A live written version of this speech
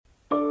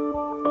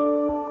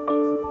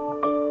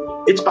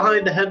It's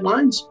Behind the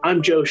Headlines.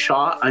 I'm Joe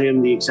Shaw. I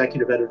am the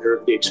executive editor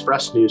of the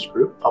Express News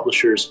Group,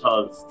 publishers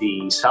of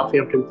the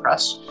Southampton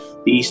Press,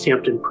 the East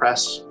Hampton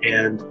Press,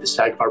 and the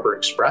Sag Harbor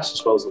Express,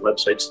 as well as the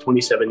websites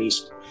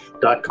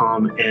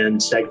 27east.com and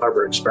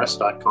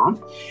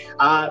sagharborexpress.com.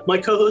 My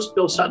co-host,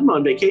 Bill Sutton,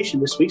 on vacation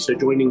this week, so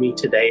joining me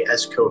today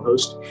as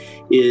co-host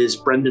is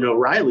Brendan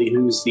O'Reilly,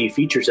 who's the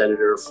features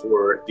editor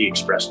for the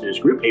Express News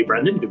Group. Hey,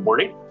 Brendan, good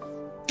morning.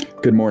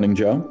 Good morning,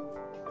 Joe.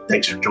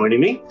 Thanks for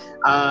joining me.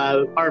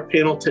 Our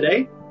panel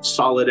today,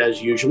 solid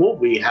as usual.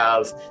 We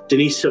have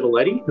Denise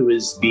Civiletti, who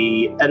is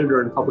the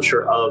editor and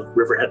publisher of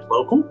Riverhead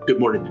Local.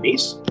 Good morning,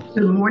 Denise.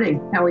 Good morning.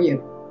 How are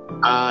you?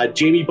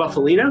 Jamie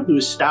Buffalino, who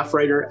is staff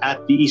writer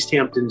at the East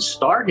Hampton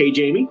Star. Hey,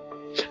 Jamie.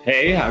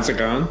 Hey, how's it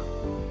going?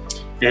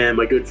 And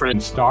my good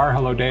friend Star.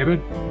 Hello,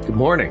 David. Good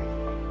morning.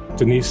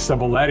 Denise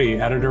Civiletti,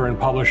 editor and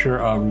publisher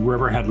of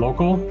Riverhead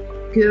Local.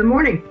 Good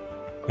morning.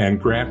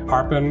 And Grant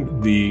Parpin,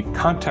 the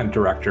content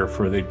director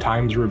for the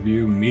Times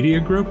Review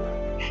Media Group.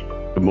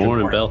 Good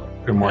morning, Bill.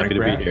 Good morning, Happy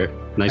Grant. to be here.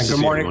 Nice to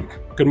see everyone.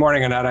 Good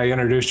morning, Annette. I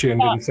introduced you and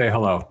didn't say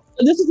hello.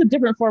 This is a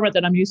different format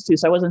than I'm used to,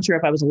 so I wasn't sure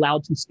if I was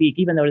allowed to speak,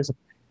 even though it is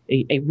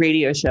a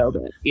radio show.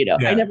 But, Yeah.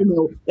 I never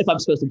know if I'm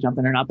supposed to jump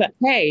in or not. But,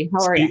 hey,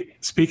 how are you?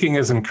 Speaking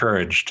is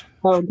encouraged.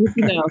 Oh, good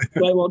to know.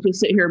 So I won't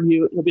just sit here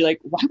mute. You'll be like,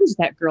 why was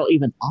that girl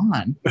even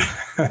on?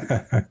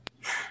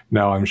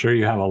 No, I'm sure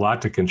you have a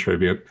lot to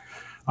contribute.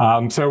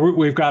 So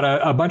we've got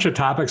a bunch of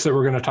topics that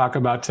we're going to talk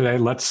about today.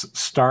 Let's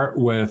start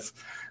with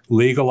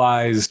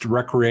legalized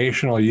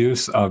recreational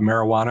use of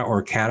marijuana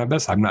or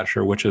cannabis. I'm not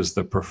sure which is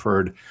the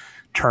preferred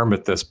term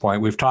at this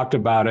point. We've talked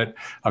about it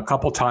a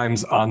couple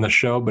times on the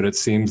show, but it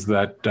seems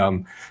that,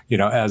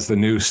 as the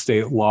new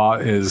state law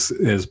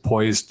is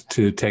poised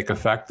to take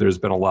effect, there's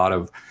been a lot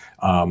of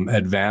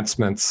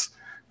advancements.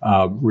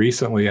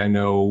 Recently, I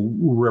know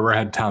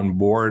Riverhead Town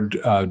Board,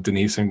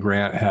 Denise and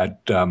Grant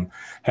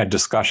had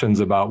discussions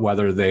about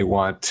whether they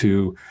want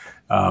to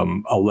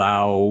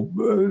allow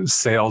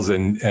sales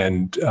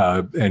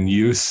and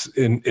use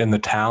in the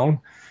town.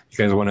 You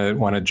guys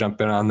want to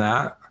jump in on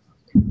that?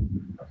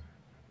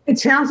 It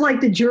sounds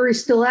like the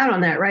jury's still out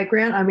on that, right,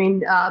 Grant? I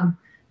mean,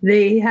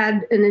 they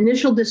had an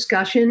initial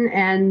discussion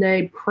and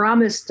they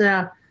promised.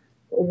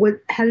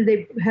 How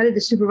did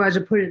the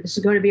supervisor put it? This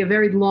is going to be a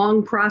very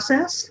long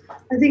process,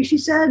 I think she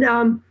said.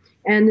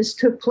 And this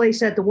took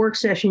place at the work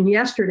session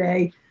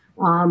yesterday.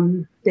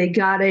 They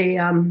got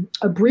a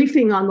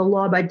briefing on the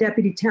law by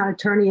Deputy Town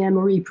Attorney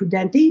Anne-Marie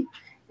Prudenti.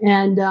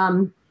 And,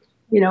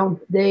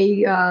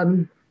 they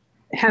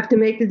have to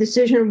make the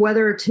decision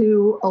whether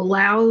to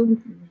allow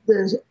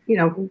the,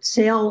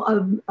 sale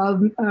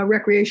of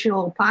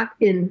recreational pot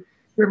in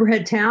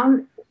Riverhead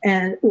Town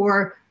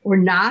or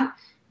not.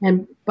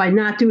 And by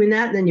not doing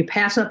that, then you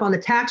pass up on the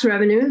tax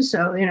revenues.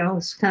 So,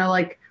 it's kind of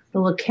like the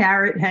little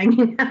carrot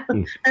hanging out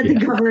that the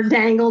governor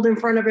dangled in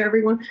front of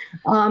everyone.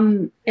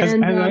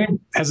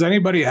 Has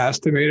anybody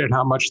estimated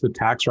how much the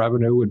tax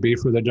revenue would be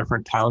for the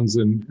different towns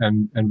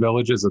and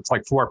villages? It's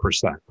like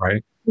 4%,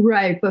 right?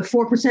 Right. But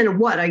 4% of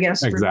what, I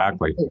guess?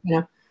 Exactly.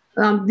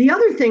 The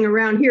other thing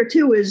around here,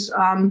 too, is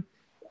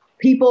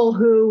people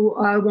who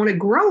want to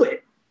grow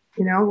it.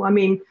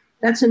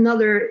 That's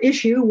another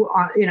issue.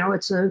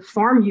 It's a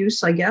farm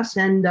use, I guess.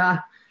 And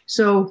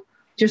so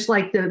just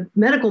like the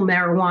medical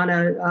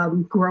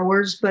marijuana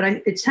growers, but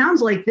it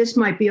sounds like this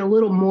might be a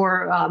little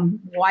more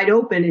wide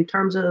open in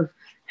terms of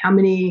how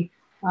many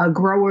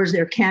growers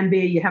there can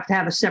be. You have to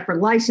have a separate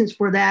license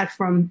for that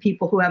from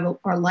people who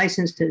are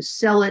licensed to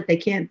sell it. They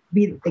can't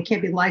be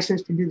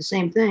licensed to do the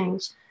same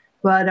things.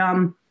 But,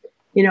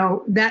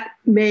 that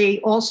may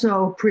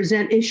also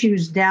present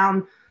issues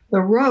down the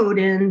road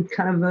in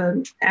kind of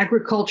an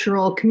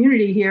agricultural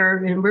community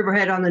here in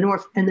Riverhead on the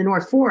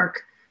North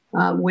Fork,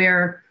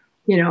 where,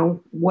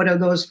 what are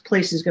those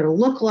places going to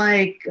look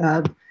like?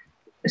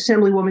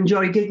 Assemblywoman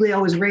Jody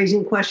Giglio is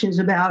raising questions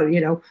about,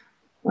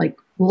 like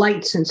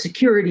lights and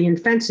security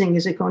and fencing.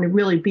 Is it going to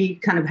really be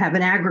kind of have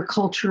an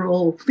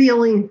agricultural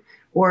feeling,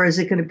 or is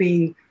it going to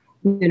be,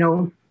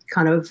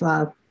 kind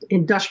of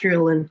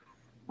industrial and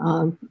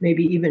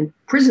maybe even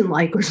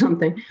prison-like or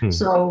something?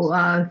 So,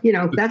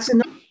 that's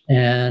enough.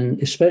 And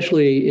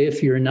especially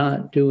if you're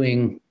not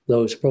doing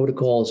those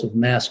protocols of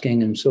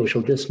masking and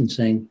social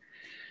distancing,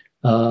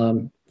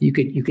 you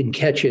can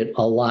catch it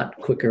a lot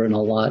quicker and a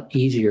lot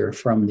easier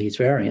from these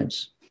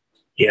variants.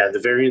 Yeah, the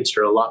variants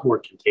are a lot more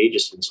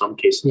contagious in some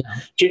cases.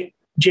 Yeah.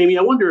 Jamie,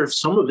 I wonder if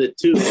some of it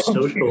too is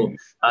social.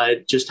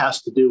 Just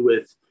has to do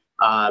with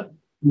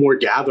more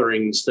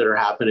gatherings that are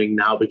happening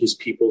now because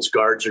people's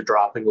guards are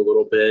dropping a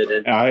little bit.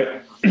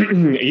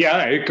 And yeah,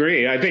 I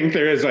agree. I think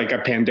there is like a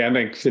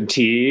pandemic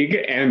fatigue,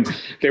 and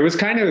there was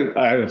kind of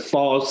a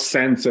false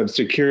sense of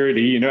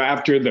security,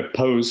 after the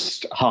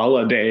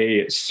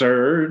post-holiday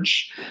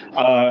surge.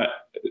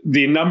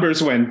 The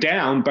numbers went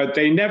down, but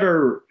they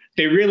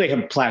really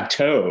have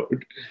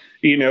plateaued.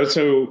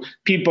 So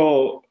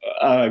people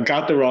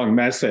got the wrong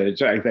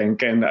message, I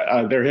think, and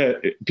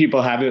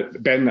people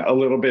have been a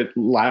little bit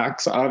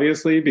lax,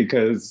 obviously,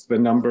 because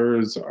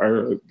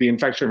the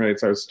infection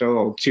rates are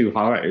still too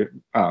high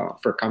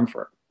for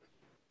comfort.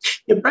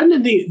 Yeah,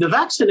 Brendan, the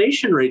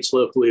vaccination rates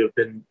locally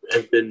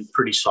have been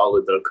pretty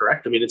solid, though.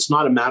 Correct? I mean, it's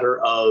not a matter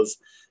of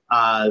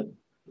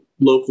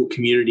local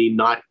community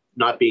not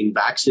being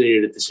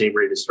vaccinated at the same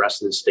rate as the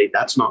rest of the state.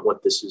 That's not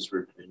what this is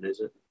rooted in, is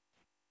it?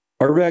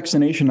 Our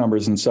vaccination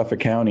numbers in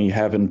Suffolk County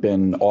haven't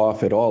been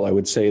off at all. I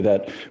would say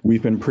that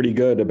we've been pretty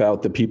good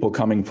about the people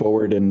coming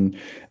forward and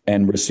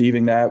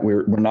receiving that.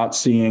 We're not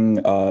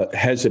seeing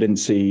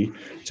hesitancy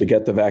to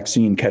get the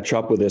vaccine catch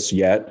up with us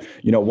yet.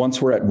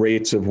 Once we're at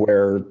rates of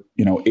where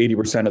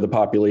 80% of the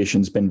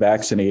population's been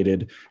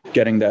vaccinated,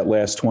 getting that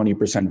last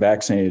 20%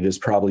 vaccinated is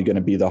probably going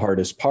to be the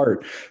hardest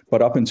part.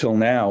 But up until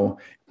now,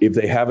 if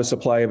they have a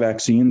supply of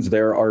vaccines,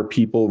 there are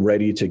people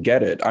ready to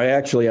get it. I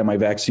actually had my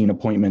vaccine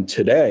appointment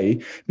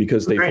today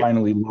because they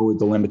finally lowered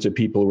the limit to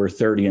people who are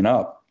 30 and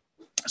up.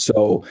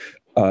 So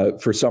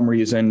for some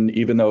reason,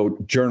 even though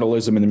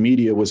journalism and the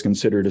media was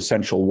considered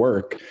essential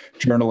work,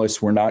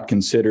 journalists were not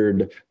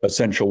considered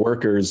essential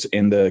workers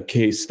in the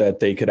case that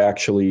they could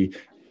actually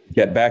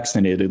get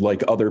vaccinated,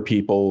 like other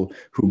people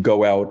who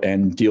go out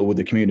and deal with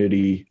the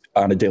community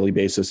on a daily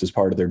basis as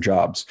part of their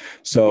jobs.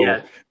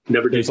 So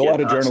there's a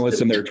lot of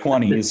journalists in their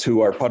 20s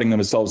who are putting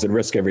themselves at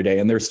risk every day,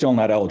 and they're still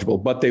not eligible,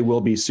 but they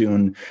will be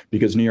soon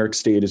because New York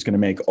State is going to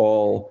make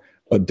all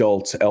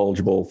adults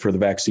eligible for the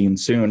vaccine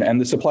soon.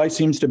 And the supply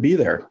seems to be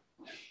there.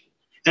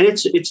 And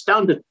it's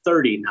down to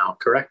 30 now,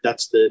 correct?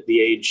 That's the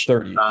age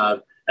 30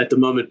 at the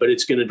moment, but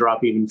it's going to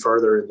drop even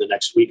further in the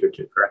next week or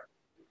two, correct?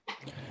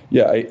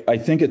 Yeah, I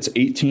think it's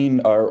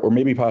 18 or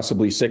maybe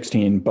possibly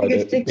 16, but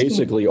it's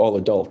basically all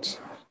adults.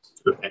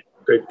 Okay,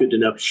 great. Good to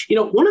know.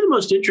 One of the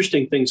most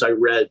interesting things I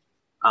read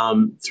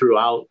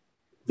throughout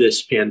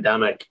this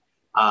pandemic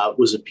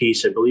was a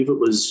piece, I believe it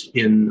was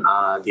in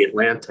The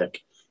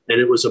Atlantic, and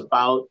it was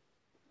about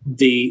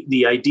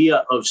the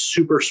idea of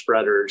super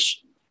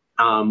spreaders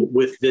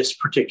with this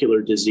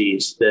particular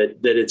disease, that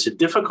it's a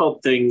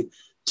difficult thing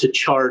to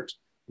chart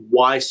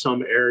why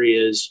some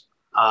areas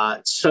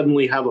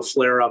suddenly have a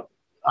flare-up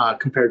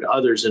compared to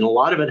others. And a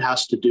lot of it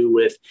has to do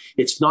with,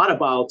 it's not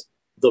about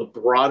the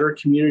broader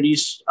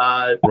communities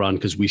run,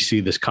 because we see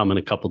this coming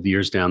a couple of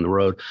years down the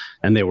road,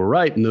 and they were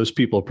right. And those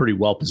people are pretty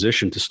well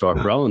positioned to start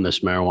growing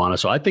this marijuana.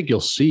 So I think you'll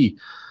see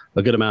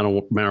a good amount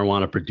of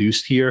marijuana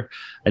produced here.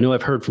 I know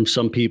I've heard from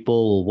some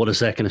people, what is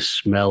that going to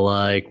smell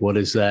like? What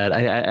is that?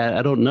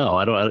 I don't know.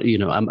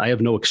 I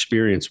have no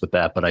experience with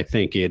that, but I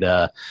think it's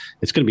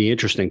going to be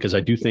interesting because I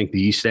do think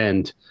the East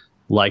End,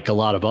 like a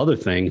lot of other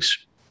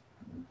things,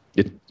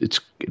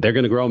 they're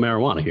going to grow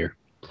marijuana here.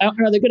 I don't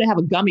know. They're going to have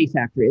a gummy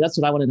factory. That's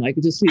what I want to know. I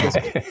could just see this.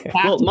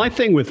 Well, my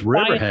thing with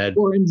Riverhead,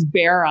 orange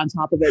bear on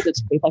top of it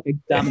that's shaped like a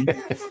gummy.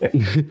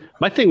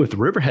 My thing with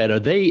Riverhead, are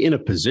they in a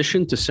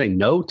position to say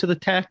no to the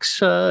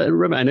tax? I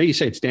know you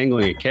say it's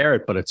dangling a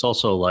carrot, but it's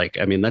also like,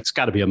 that's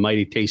got to be a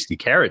mighty tasty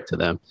carrot to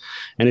them.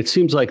 And it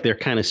seems like they're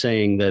kind of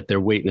saying that they're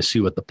waiting to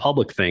see what the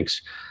public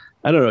thinks.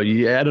 I don't know.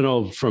 I don't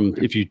know if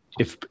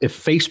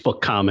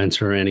Facebook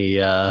comments are any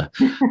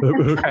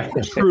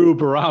true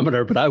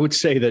barometer, but I would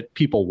say that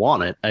people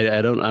want it.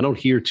 I don't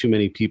hear too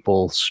many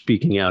people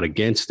speaking out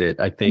against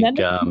it. I think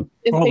if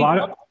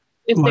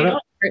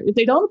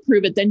they don't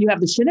approve it, then you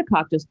have the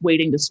Shinnecock just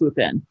waiting to swoop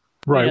in.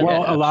 Right.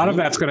 Well, a lot of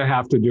that's going to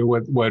have to do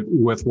with what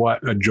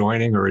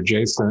adjoining or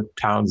adjacent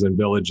towns and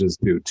villages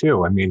do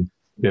too.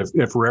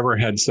 If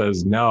Riverhead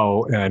says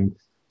no and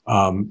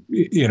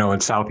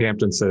and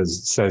Southampton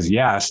says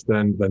yes,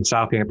 then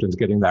Southampton's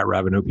getting that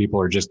revenue.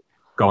 People are just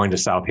going to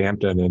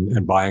Southampton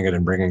and buying it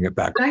and bringing it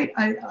back.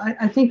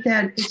 I think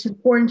that it's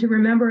important to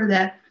remember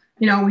that,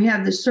 we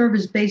have the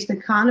service-based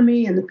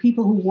economy, and the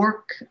people who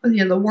work,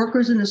 the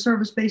workers in the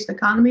service-based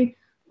economy,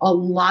 a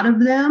lot of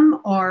them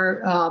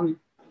are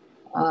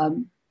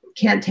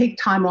can't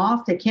take time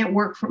off. They can't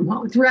work from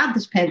home throughout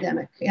this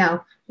pandemic.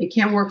 They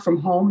can't work from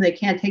home. They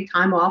can't take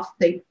time off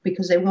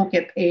because they won't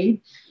get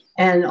paid.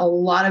 And a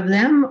lot of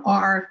them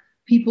are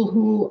people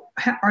who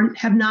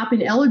have not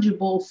been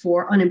eligible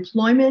for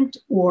unemployment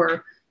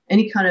or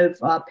any kind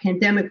of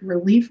pandemic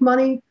relief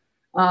money.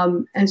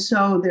 And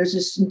so there's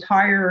this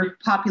entire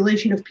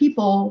population of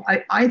people,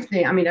 I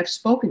think, I've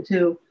spoken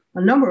to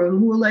a number of them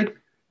who are like,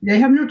 they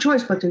have no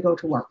choice but to go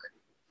to work,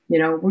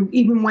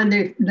 even when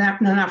they're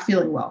not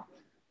feeling well.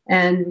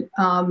 And,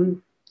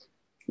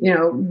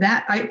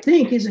 that I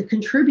think is a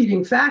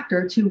contributing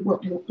factor to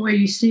where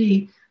you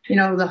see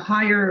the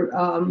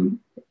higher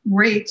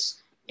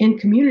rates in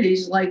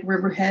communities like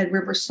Riverhead,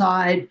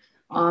 Riverside,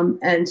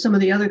 and some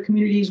of the other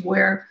communities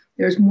where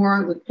there's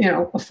more,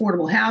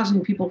 affordable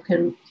housing. People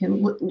can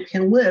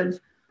live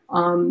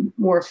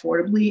more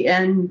affordably,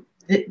 and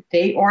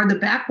they are the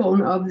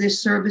backbone of this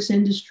service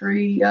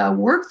industry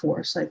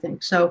workforce, I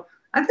think. So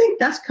I think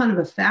that's kind of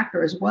a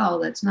factor as well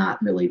that's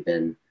not really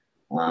been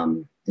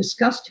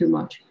discussed too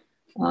much.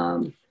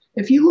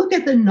 If you look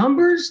at the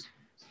numbers,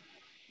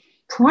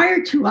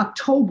 prior to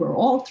October,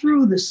 all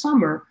through the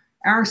summer,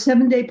 our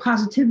 7-day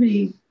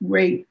positivity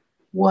rate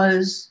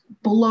was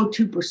below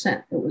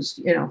 2%. It was,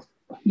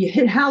 you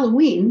hit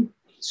Halloween,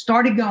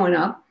 started going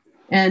up.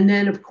 And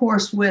then, of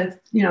course, with,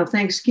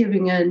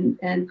 Thanksgiving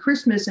and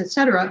Christmas, et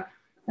cetera,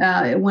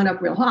 It went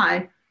up real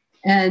high.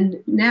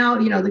 And now,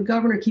 the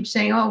governor keeps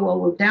saying, oh, well,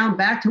 we're down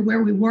back to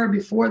where we were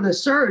before the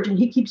surge. And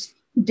he keeps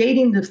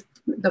dating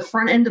the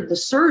front end of the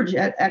surge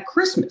at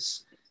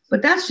Christmas.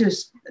 But that's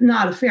just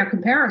not a fair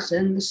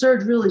comparison. The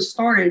surge really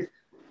started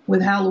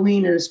with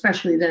Halloween and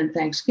especially then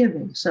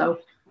Thanksgiving. So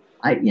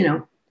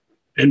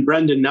And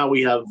Brendan, now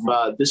we have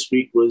this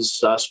week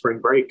was spring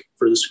break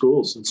for the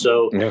schools, and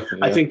so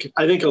I think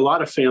a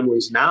lot of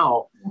families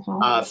now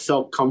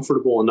felt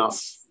comfortable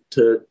enough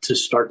to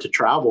start to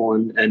travel,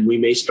 and we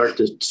may start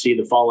to see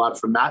the fallout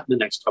from that in the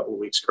next couple of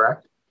weeks.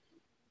 Correct?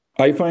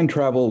 I find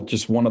travel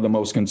just one of the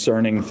most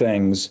concerning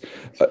things.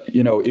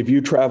 If you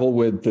travel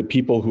with the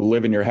people who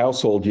live in your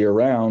household year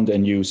round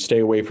and you stay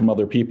away from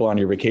other people on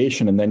your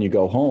vacation and then you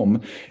go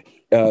home,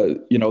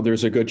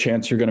 there's a good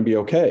chance you're going to be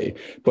okay.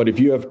 But if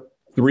you have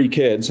 3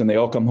 kids and they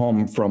all come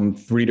home from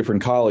 3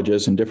 different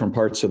colleges in different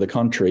parts of the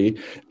country,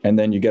 and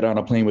then you get on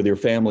a plane with your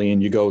family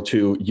and you go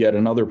to yet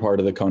another part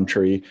of the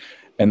country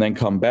and then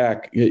come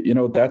back,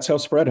 that's how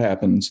spread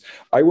happens.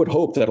 I would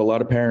hope that a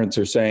lot of parents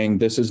are saying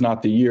this is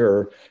not the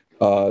year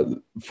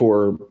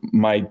for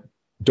my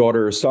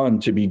daughter or son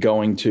to be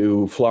going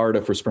to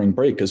Florida for spring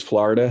break, because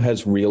Florida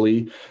has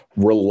really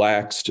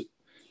relaxed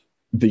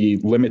the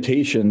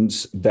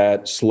limitations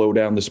that slow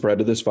down the spread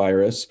of this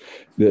virus.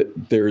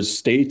 There's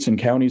states and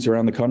counties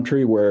around the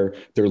country where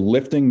they're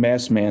lifting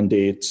mask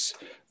mandates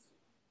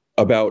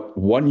about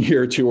 1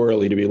 year too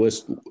early to be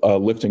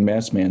lifting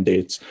mask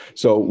mandates.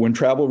 So when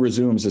travel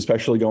resumes,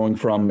 especially going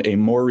from a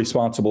more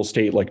responsible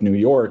state like New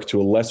York to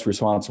a less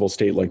responsible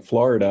state like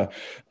Florida,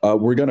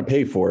 we're going to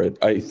pay for it.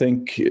 I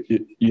think,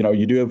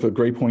 you do have a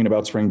great point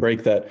about spring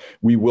break, that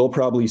we will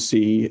probably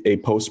see a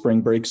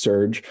post-spring break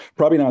surge,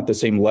 probably not the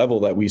same level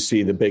that we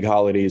see the big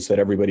holidays that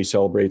everybody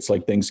celebrates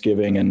like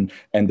Thanksgiving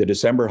and the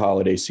December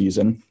holiday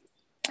season,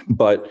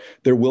 but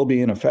there will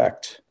be an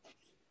effect.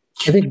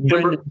 I think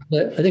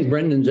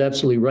Brendan's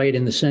absolutely right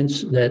in the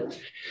sense that,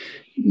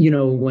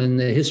 when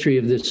the history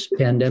of this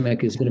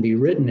pandemic is going to be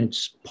written,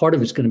 part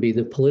of it's going to be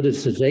the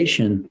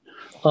politicization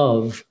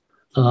of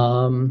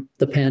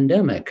the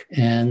pandemic.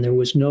 And there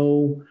was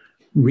no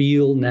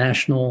real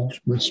national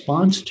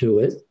response to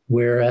it.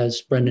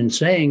 Whereas Brendan's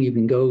saying you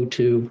can go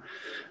to,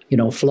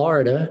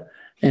 Florida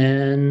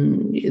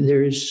and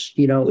there's,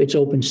 it's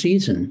open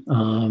season.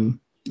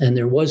 And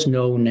there was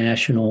no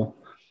national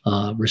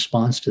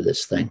response to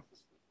this thing.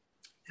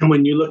 And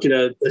when you look at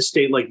a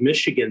state like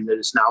Michigan that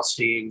is now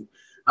seeing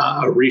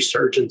a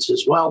resurgence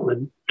as well,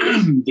 and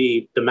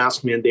the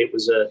mask mandate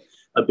was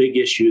a big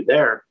issue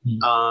there.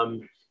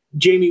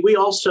 Jamie, we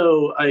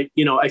also, I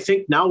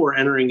think now we're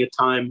entering a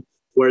time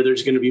where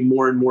there's going to be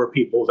more and more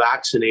people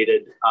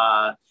vaccinated.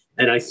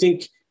 And I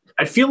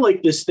feel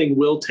like this thing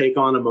will take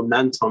on a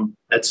momentum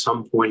at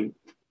some point,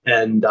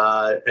 and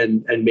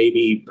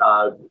maybe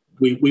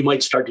we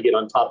might start to get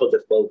on top of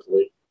it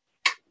locally.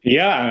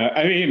 Yeah,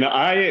 I mean,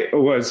 I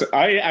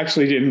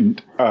actually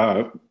didn't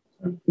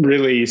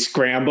really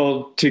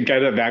scramble to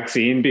get a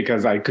vaccine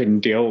because I couldn't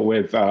deal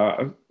with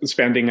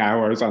spending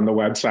hours on the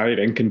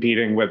website and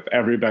competing with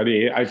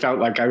everybody. I felt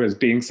like I was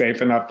being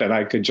safe enough that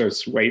I could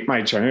just wait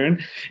my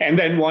turn. And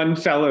then one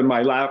fell in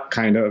my lap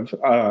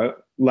the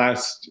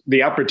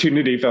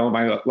opportunity fell in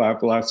my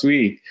lap last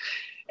week.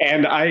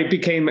 And I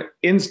became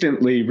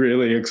instantly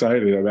really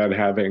excited about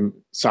having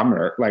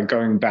summer, like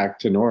going back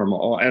to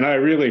normal. And I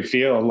really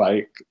feel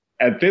like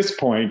at this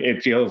point,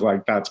 it feels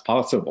like that's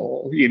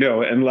possible,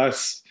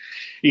 unless,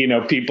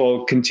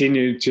 people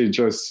continue to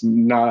just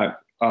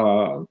not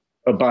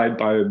abide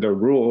by the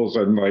rules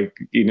and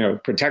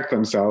protect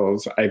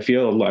themselves. I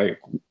feel like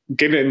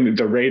given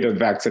the rate of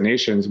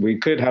vaccinations, we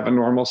could have a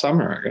normal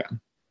summer again.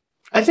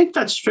 I think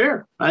that's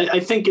fair.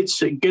 I think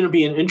it's going to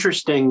be an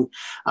interesting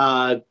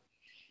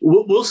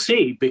we'll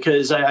see,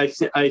 because I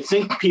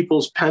think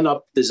people's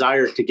pent-up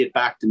desire to get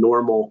back to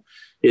normal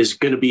is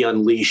going to be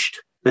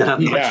unleashed. And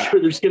I'm not sure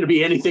there's going to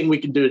be anything we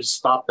can do to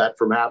stop that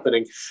from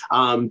happening.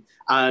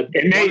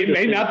 It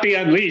may not be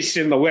unleashed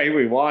in the way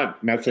we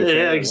want necessarily.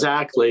 Yeah,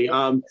 exactly.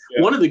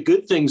 One of the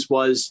good things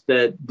was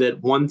that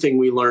one thing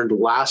we learned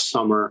last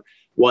summer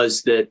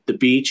was that the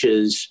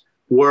beaches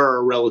were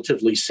a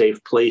relatively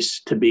safe place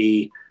to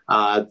be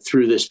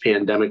through this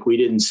pandemic. We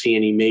didn't see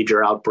any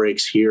major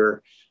outbreaks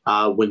here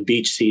when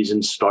beach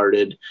season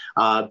started.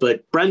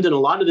 But Brendan, a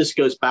lot of this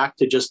goes back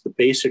to just the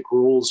basic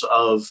rules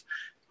of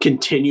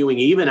continuing,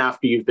 even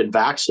after you've been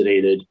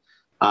vaccinated,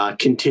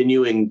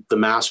 continuing the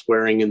mask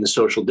wearing and the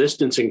social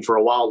distancing for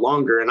a while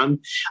longer. And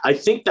I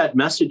think that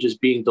message is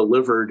being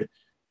delivered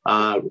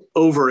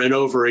over and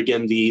over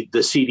again. The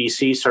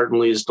CDC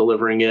certainly is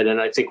delivering it. And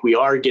I think we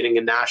are getting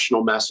a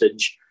national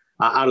message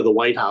out of the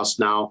White House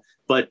now.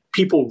 But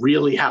people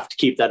really have to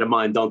keep that in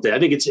mind, don't they? I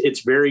think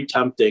it's very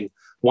tempting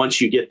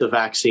once you get the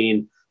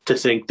vaccine to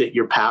think that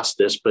you're past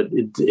this, but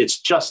it's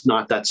just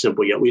not that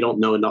simple yet. We don't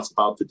know enough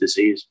about the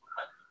disease.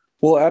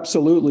 Well,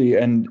 absolutely.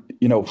 And,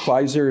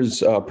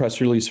 Pfizer's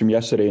press release from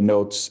yesterday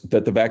notes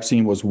that the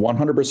vaccine was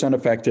 100%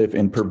 effective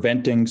in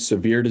preventing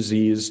severe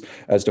disease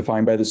as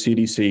defined by the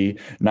CDC,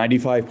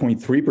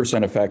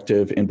 95.3%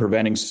 effective in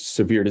preventing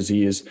severe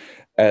disease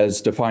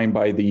as defined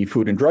by the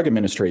Food and Drug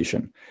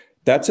Administration.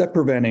 That's at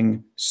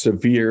preventing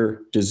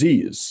severe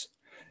disease.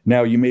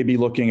 Now, you may be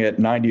looking at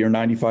 90 or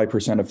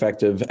 95%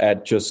 effective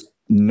at just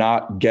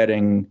not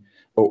getting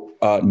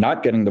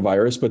the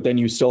virus, but then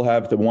you still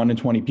have the 1 in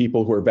 20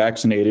 people who are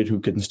vaccinated who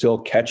can still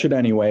catch it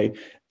anyway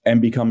and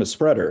become a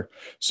spreader.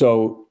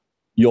 So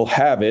you'll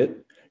have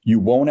it. You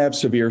won't have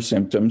severe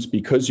symptoms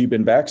because you've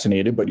been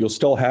vaccinated, but you'll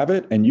still have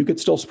it and you could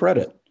still spread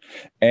it.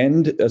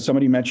 And as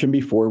somebody mentioned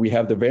before, we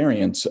have the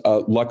variants.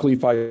 Luckily,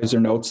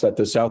 Pfizer notes that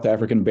the South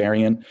African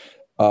variant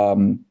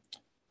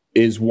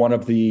is one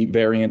of the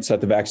variants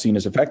that the vaccine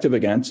is effective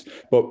against,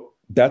 but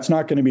that's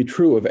not going to be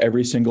true of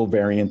every single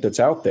variant that's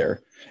out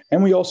there.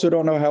 And we also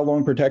don't know how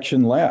long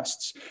protection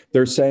lasts.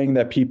 They're saying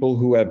that people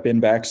who have been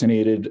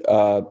vaccinated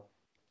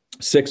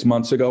 6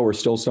 months ago are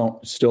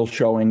still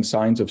showing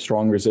signs of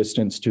strong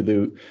resistance to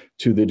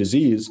the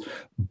disease,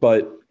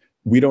 but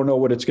we don't know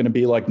what it's going to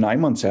be like 9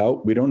 months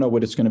out. We don't know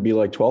what it's going to be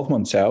like 12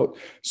 months out.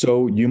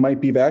 So you might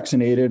be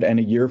vaccinated and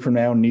a year from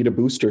now need a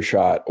booster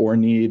shot or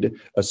need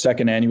a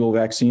second annual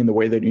vaccine the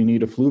way that you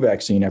need a flu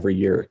vaccine every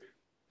year.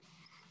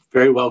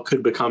 Very well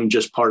could become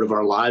just part of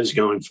our lives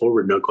going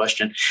forward, no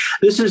question.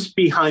 This is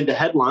Behind the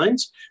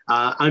Headlines.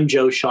 I'm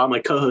Joe Shaw. My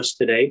co-host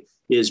today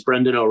is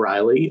Brendan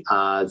O'Reilly,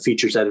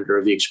 features editor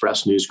of the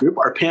Express News Group.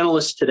 Our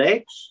panelists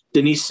today,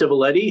 Denise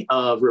Civiletti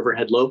of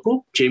Riverhead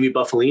Local, Jamie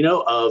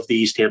Buffalino of the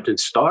East Hampton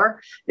Star,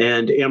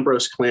 and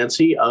Ambrose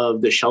Clancy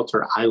of the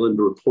Shelter Island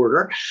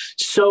Reporter.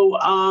 So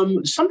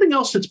something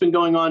else that's been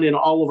going on in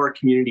all of our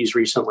communities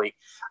recently.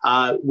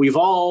 We've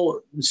all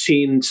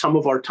seen some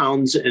of our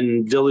towns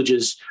and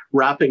villages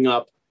wrapping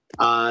up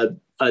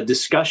a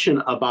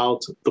discussion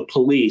about the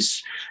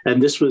police.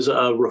 And this was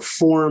a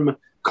reform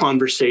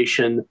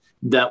conversation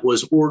that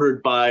was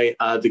ordered by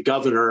the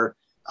governor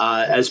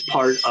as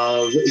part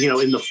of,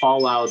 in the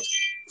fallout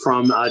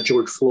from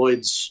George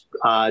Floyd's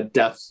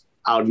death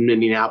out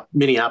in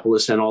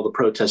Minneapolis and all the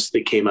protests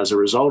that came as a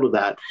result of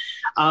that.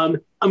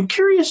 I'm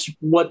curious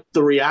what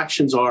the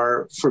reactions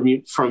are from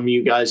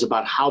you guys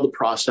about how the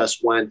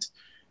process went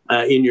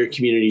in your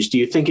communities. Do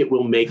you think it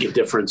will make a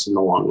difference in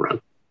the long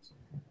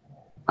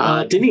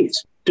run?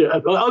 Denise.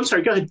 I'm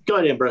sorry. Go ahead,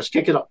 Ambrose.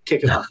 Kick it off.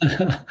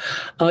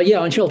 Yeah,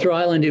 on Shelter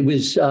Island, it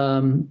was.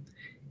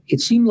 It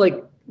seemed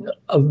like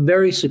a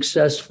very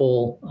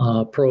successful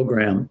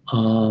program.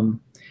 And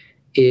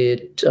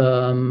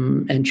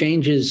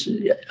changes.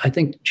 I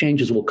think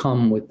changes will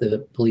come with the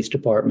police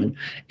department.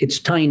 It's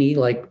tiny,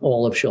 like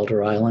all of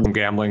Shelter Island.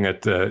 Gambling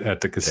at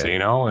the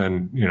casino,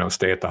 and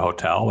stay at the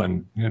hotel,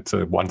 and it's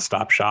a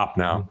one-stop shop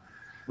now.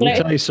 Let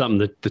me tell you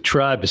something. The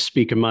tribe is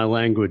speaking my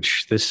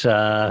language. This,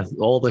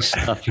 all this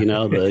stuff,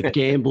 the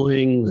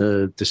gambling,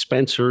 the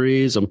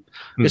dispensaries. I'm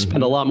going to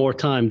spend a lot more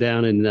time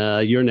down in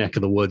your neck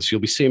of the woods.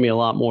 You'll be seeing me a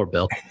lot more,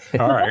 Bill.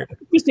 All right.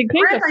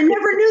 Brett, I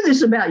never knew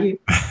this about you.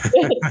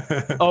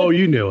 Oh,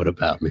 you knew it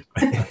about me.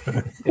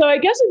 So I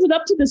guess is it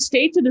up to the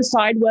state to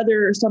decide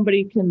whether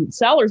somebody can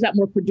sell, or is that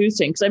more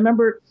producing? Because I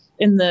remember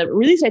in the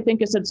release, I think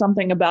it said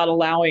something about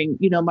allowing,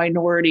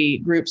 minority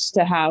groups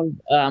to have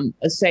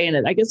a say in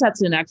it. I guess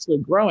that's in actually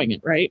growing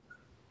it, right?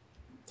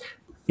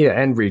 Yeah,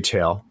 and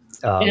retail.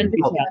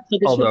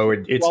 Although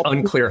it's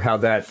unclear how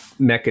that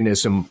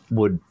mechanism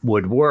would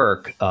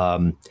work.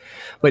 But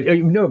by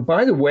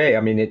the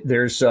way,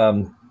 there's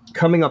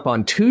coming up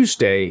on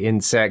Tuesday in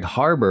Sag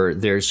Harbor,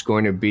 there's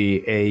going to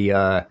be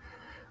a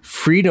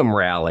freedom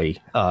rally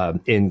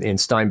in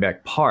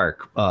Steinbeck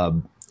Park.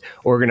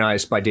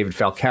 Organized by David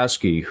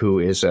Falkowski, who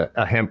is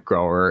a hemp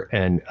grower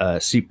and a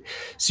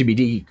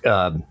CBD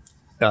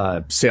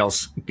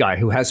sales guy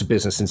who has a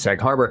business in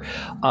Sag Harbor.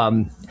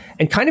 And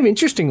kind of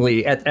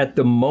interestingly, at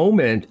the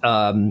moment,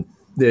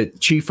 the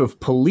chief of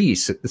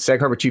police, the Sag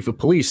Harbor chief of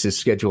police, is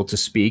scheduled to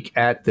speak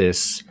at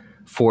this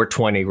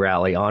 420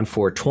 rally on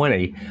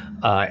 420.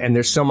 And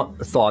there's some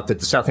thought that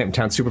the Southampton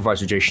Town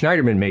Supervisor, Jay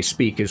Schneiderman, may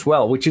speak as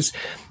well, which is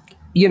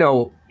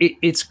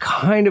it's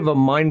kind of a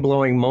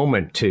mind-blowing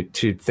moment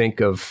to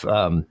think of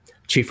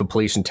chief of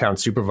police and town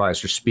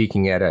supervisor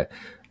speaking at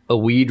a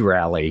weed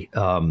rally.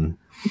 Of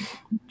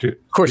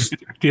course,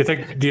 do you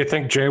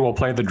think Jay will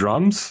play the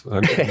drums?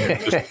 I'm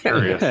just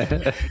curious.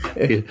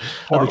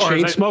 Are the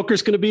chain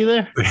smokers going to be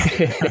there?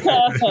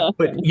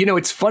 But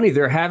it's funny.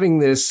 They're having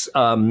this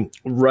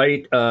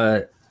right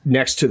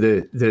next to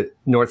the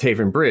North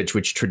Haven Bridge,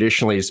 which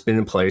traditionally has been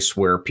a place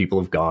where people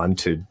have gone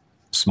to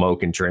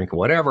smoke and drink,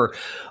 whatever.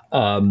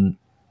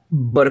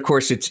 But of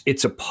course,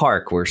 it's a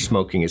park where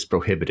smoking is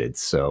prohibited.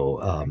 So,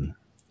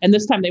 and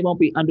this time they won't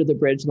be under the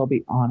bridge; they'll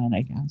be on it,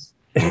 I guess.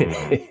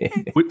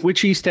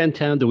 Which East End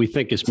town do we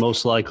think is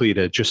most likely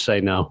to just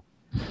say no?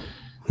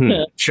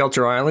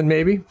 Shelter Island,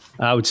 maybe.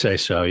 I would say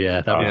so.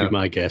 Yeah, that would be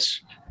my guess.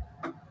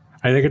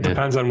 I think it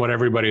depends on what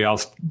everybody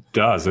else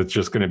does. It's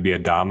just going to be a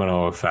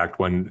domino effect.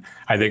 When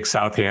I think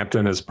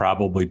Southampton is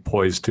probably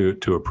poised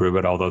to approve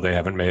it, although they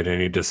haven't made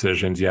any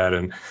decisions yet.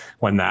 And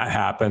when that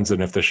happens,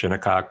 and if the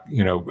Shinnecock,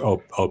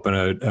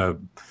 open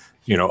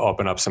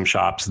up some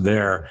shops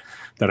there,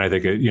 then I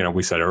think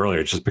we said earlier,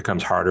 it just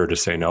becomes harder to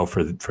say no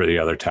for the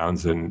other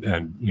towns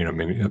and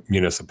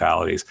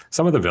municipalities.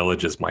 Some of the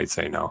villages might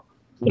say no.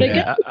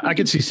 But I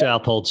could see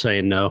Southold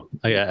saying no.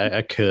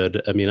 I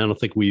could. I mean, I don't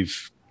think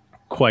we've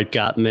quite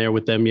gotten there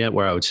with them yet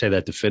where I would say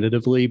that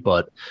definitively,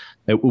 but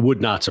it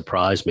would not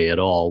surprise me at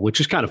all,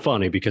 which is kind of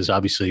funny because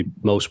obviously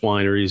most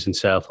wineries in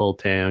Southold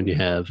town, you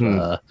have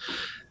a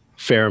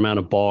fair amount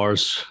of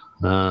bars.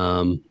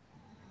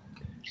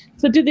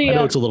 So I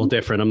know it's a little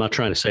different. I'm not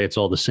trying to say it's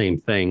all the same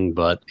thing,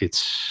 but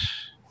it's...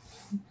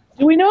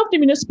 Do we know if the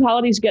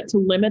municipalities get to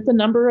limit the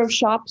number of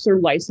shops or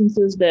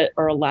licenses that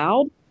are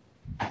allowed?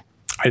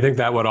 I think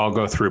that would all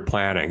go through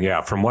planning. Yeah.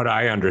 From what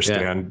I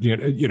understand,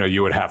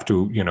 you would have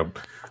to,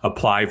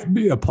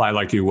 apply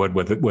like you would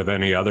with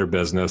any other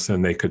business.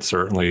 And they could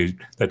certainly,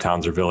 the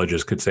towns or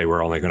villages could say,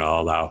 we're only going to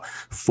allow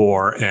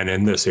 4 and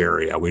in this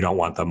area. We don't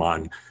want them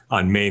on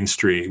Main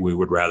Street. We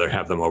would rather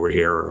have them over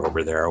here or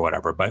over there or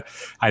whatever. But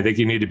I think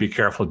you need to be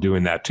careful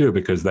doing that too,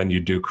 because then you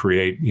do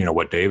create,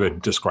 what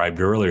David described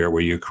earlier,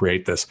 where you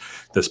create this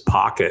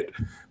pocket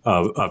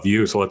of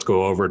use. So let's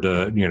go over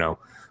to,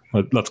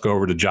 let's go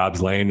over to Jobs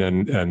Lane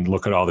and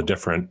look at all the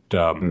different,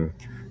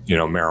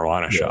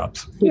 marijuana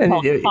shops.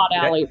 Hot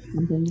alley.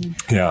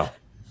 Yeah.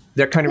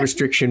 That kind of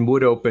restriction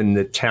would open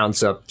the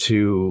towns up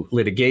to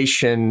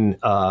litigation,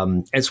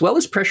 as well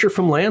as pressure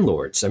from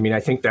landlords. I mean, I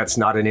think that's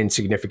not an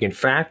insignificant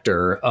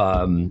factor.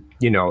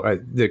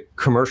 The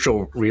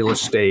commercial real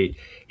estate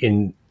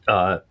in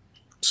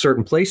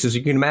certain places,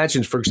 you can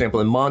imagine, for example,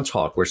 in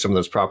Montauk, where some of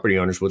those property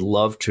owners would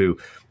love to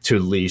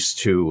lease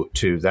to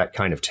that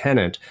kind of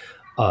tenant.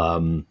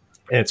 And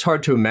it's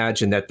hard to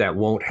imagine that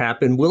won't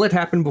happen. Will it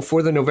happen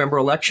before the November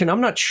election?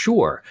 I'm not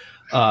sure.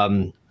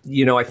 I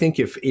think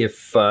if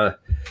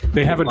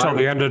they have until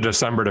the end of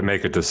December to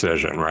make a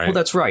decision, right? Well,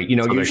 that's right. So you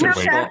have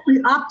to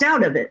actually opt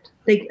out of it.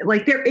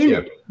 They're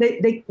in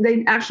it.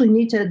 They actually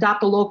need to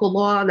adopt a local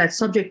law that's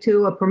subject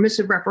to a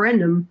permissive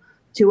referendum.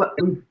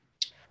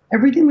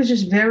 Everything was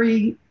just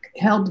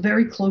held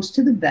very close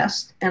to the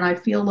vest, and I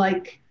feel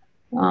like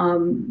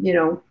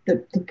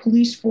the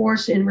police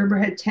force in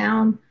Riverhead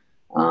Town.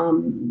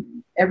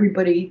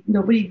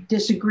 Nobody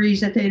disagrees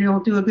that they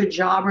don't do a good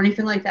job or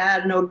anything like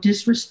that. No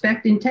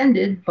disrespect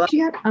intended, but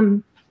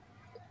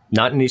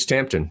not in East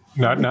Hampton.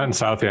 Not in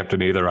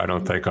Southampton either, I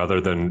don't think,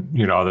 other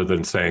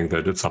than saying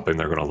that it's something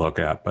they're going to look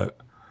at. But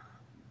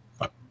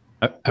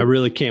I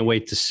really can't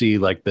wait to see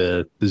like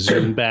the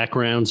Zoom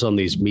backgrounds on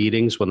these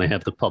meetings when they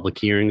have the public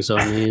hearings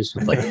on these,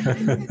 with like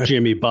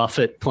Jimmy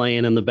Buffett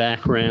playing in the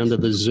background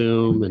of the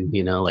Zoom and,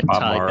 like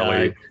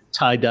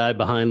tie-dye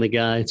behind the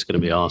guy. It's going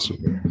to be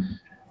awesome.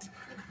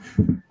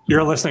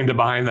 You're listening to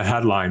Behind the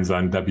Headlines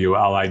on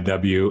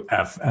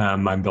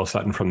WLIW-FM. I'm Bill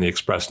Sutton from the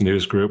Express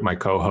News Group. My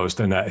co-host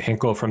Annette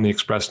Hinkle from the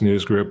Express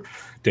News Group.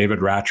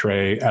 David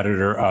Rattray,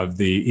 editor of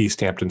the East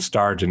Hampton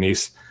Star.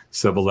 Denise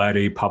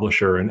Civiletti,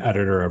 publisher and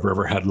editor of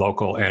Riverhead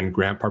Local. And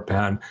Grant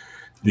Parpan,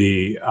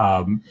 the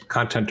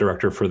content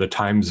director for the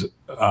Times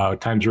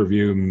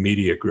Review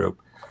Media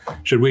Group.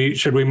 Should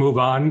we move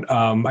on?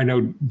 I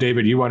know,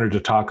 David, you wanted to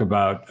talk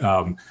about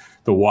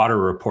the water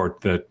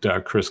report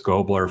that Chris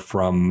Gobler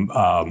from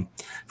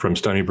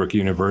Stony Brook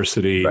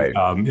University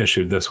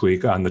issued this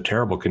week on the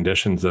terrible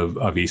conditions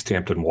of East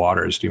Hampton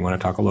waters. Do you want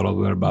to talk a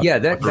little bit about? Yeah,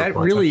 that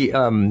really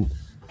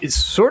it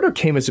sort of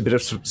came as a bit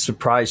of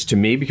surprise to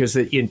me, because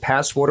in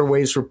past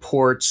waterways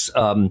reports,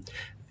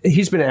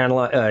 he's been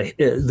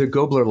the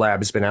Gobler lab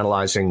has been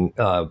analyzing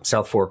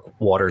South Fork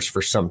waters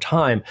for some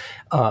time,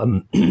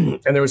 and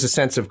there was a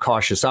sense of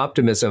cautious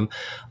optimism.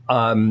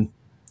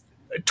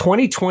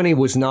 2020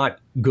 was not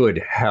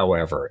good,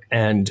 however,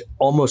 and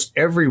almost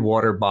every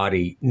water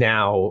body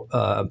now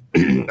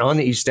on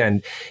the East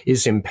End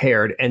is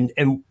impaired. And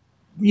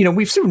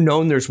we've sort of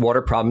known there's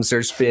water problems.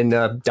 There's been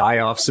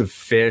die-offs of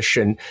fish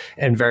and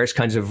various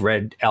kinds of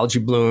red algae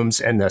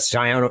blooms and the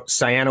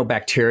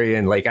cyanobacteria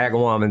in Lake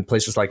Agawam and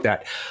places like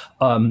that.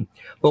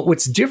 But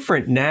what's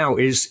different now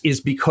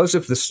is because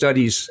of the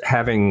studies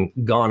having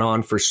gone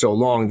on for so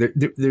long,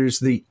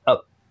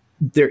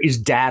 there is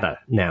data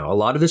now. A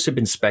lot of this had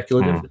been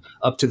speculative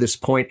up to this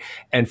point.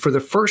 And for the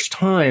first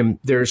time,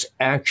 there's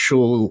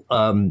actual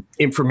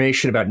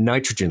information about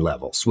nitrogen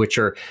levels, which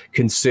are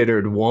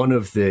considered one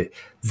of the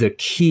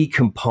key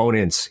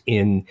components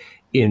in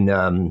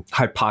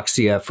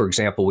hypoxia, for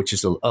example, which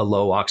is a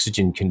low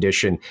oxygen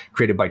condition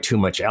created by too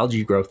much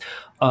algae growth.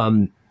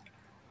 The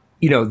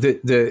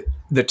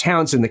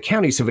towns and the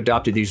counties have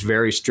adopted these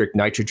very strict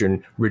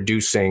nitrogen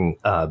reducing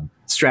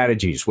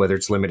strategies, whether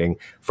it's limiting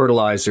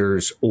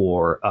fertilizers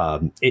or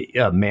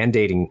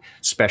mandating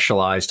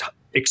specialized,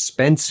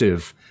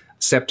 expensive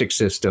septic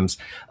systems.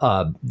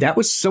 That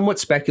was somewhat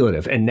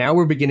speculative. And now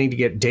we're beginning to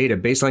get data,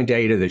 baseline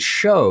data, that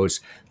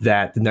shows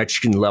that the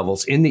nitrogen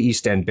levels in the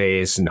East End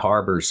bays and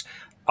harbors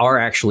are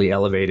actually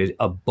elevated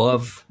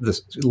above the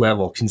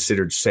level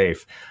considered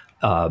safe.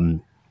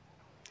 Is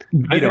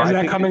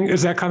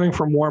that coming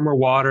from warmer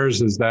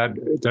waters? Did I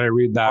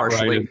read that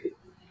partially right?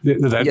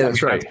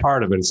 That's right. That's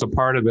part of it. So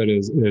part of it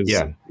is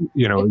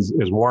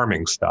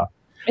warming stuff.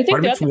 I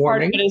think the other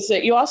part of it is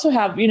that you also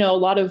have, a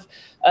lot of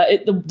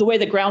the way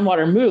the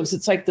groundwater moves.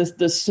 It's like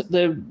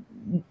the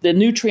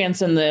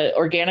nutrients and the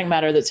organic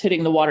matter that's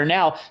hitting the water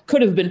now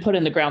could have been put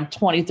in the ground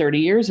 20, 30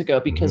 years ago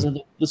because of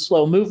the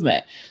slow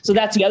movement. So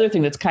that's the other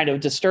thing that's kind of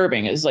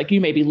disturbing, is like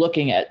you may be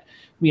looking at,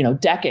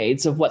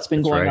 decades of what's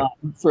been going on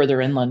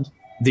further inland.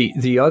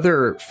 The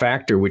other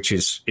factor, which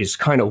is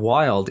kind of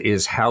wild,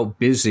 is how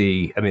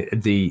busy,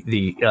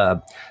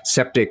 the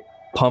septic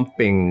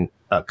pumping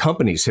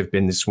companies have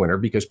been this winter,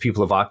 because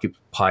people have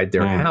occupied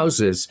their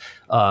houses,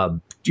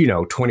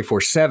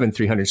 24/7,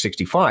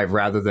 365,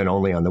 rather than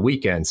only on the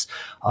weekends.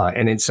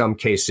 And in some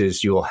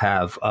cases, you'll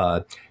have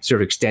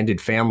sort of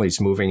extended families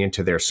moving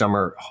into their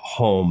summer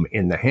home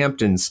in the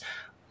Hamptons.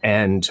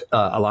 And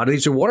a lot of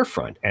these are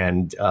waterfront.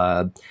 And,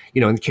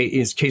 in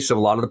the case of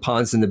a lot of the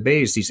ponds and the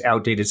bays, these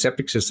outdated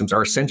septic systems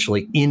are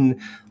essentially in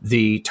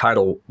the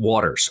tidal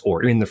waters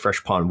or in the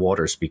fresh pond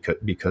waters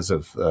because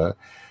of the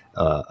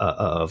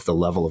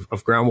level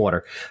of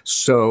groundwater.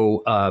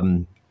 So,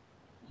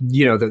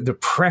 the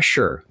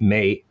pressure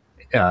may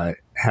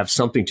have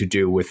something to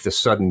do with the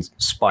sudden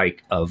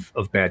spike of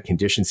bad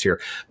conditions here.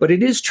 But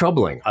it is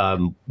troubling.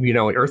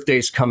 Earth Day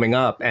is coming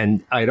up,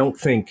 and I don't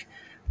think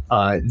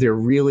there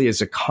really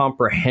is a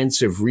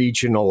comprehensive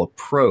regional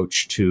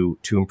approach to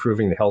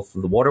improving the health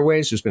of the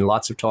waterways. There's been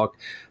lots of talk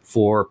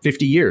for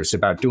 50 years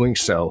about doing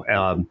so,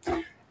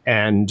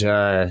 and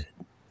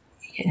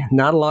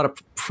not a lot of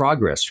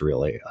progress,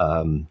 really.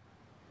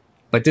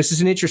 But this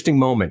is an interesting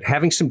moment.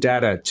 Having some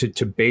data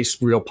to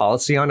base real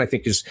policy on, I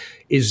think,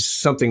 is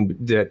something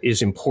that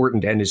is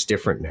important and is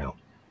different now.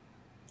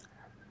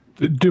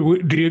 Do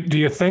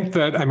you think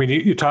that,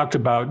 you talked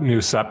about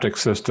new septic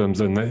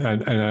systems, and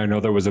I know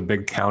there was a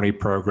big county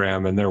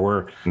program, and there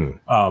were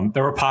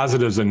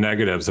positives and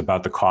negatives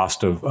about the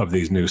cost of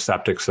these new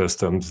septic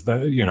systems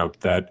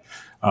that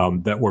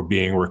were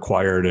being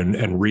required,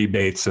 and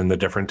rebates in the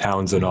different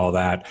towns and all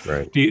that.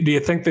 Right. Do you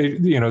think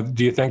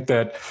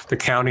that the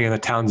county and the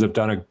towns have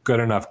done a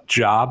good enough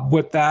job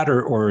with that,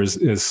 or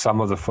is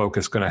some of the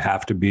focus going to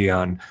have to be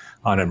on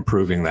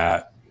improving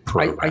that?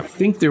 I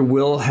think there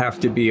will have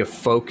to be a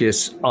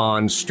focus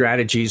on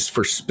strategies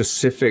for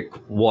specific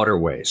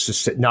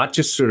waterways, not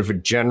just sort of a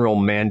general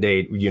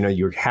mandate.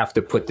 You have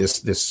to put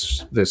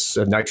this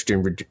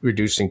nitrogen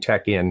reducing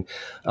tech in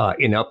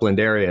upland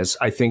areas.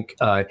 I think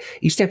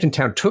East Hampton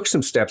Town took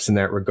some steps in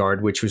that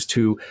regard, which was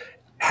to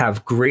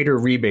have greater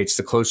rebates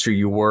the closer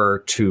you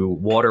were to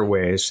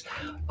waterways.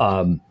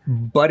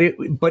 But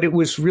it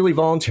was really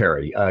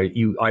voluntary.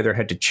 You either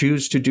had to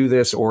choose to do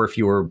this, or if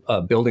you were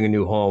building a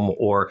new home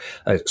or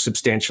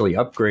substantially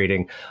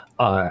upgrading.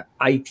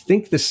 I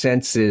think the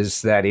sense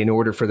is that in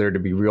order for there to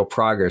be real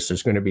progress,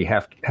 there's going to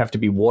have to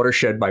be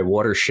watershed by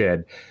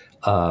watershed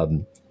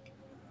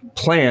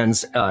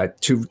plans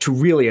to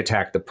really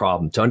attack the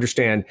problem, to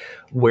understand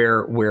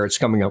where it's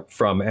coming up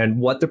from and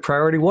what the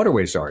priority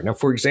waterways are. Now,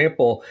 for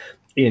example,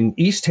 in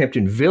East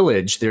Hampton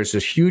Village, there's a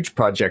huge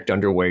project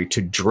underway to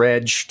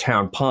dredge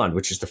Town Pond,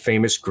 which is the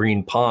famous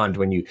green pond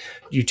when you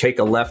take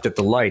a left at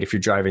the light if you're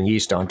driving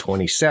east on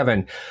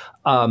 27.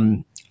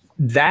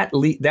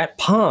 That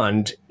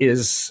pond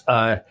is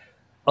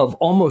of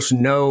almost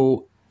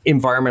no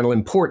environmental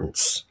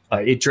importance.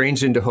 It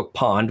drains into Hook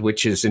Pond,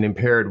 which is an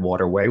impaired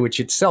waterway, which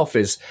itself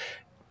is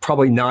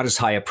probably not as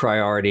high a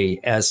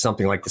priority as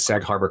something like the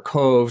Sag Harbor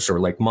Coves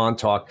or Lake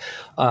Montauk.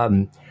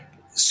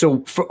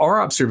 So for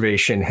our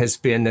observation has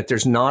been that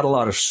there's not a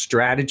lot of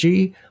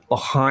strategy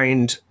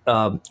behind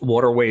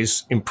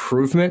waterways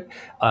improvement,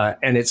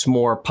 and it's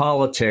more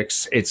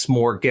politics. It's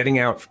more getting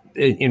out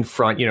in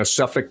front.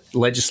 Suffolk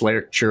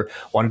legislature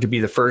wanted to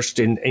be the first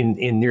in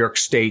New York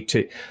State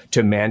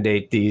to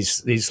mandate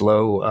these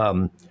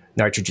low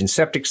nitrogen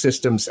septic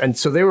systems, and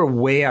so they were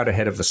way out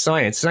ahead of the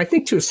science. And I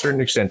think to a certain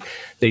extent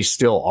they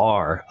still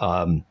are.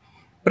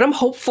 But I'm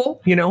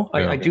hopeful.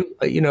 I do.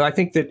 I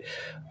think that,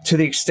 to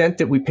the extent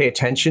that we pay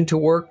attention to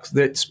work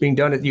that's being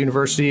done at the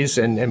universities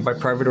and by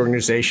private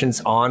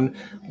organizations on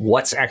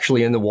what's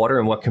actually in the water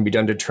and what can be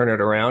done to turn it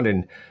around.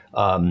 And,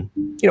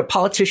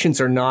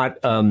 politicians are not,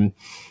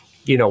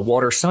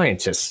 water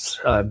scientists.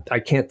 I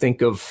can't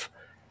think of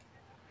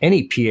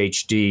any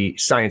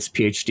science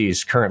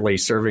PhDs currently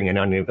serving in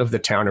any of the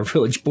town or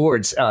village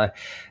boards. I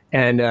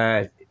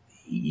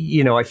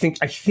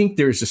think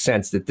there's a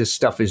sense that this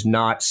stuff is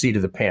not seat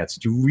of the pants.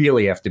 You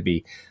really have to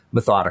be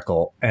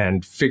methodical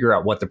and figure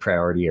out what the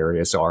priority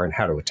areas are and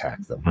how to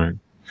attack them. Right.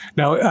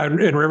 Now,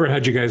 in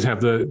Riverhead, you guys have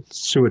the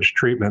sewage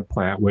treatment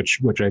plant, which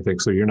I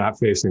think, so you're not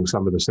facing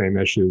some of the same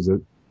issues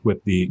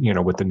with the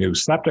new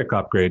septic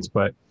upgrades,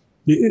 but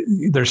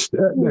there's, still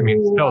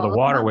the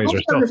waterways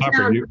are still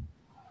suffering.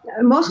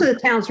 Most of the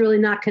town's really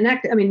not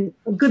connected.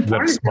 A good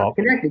part is not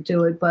connected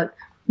to it, but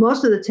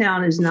most of the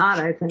town is not,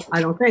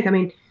 I don't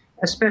think.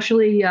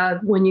 Especially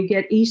when you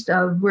get east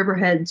of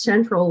Riverhead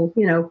Central,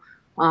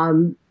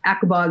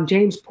 Aquabog,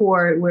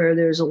 Jamesport, where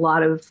there's a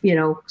lot of,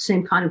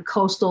 same kind of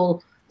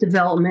coastal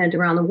development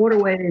around the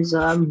waterways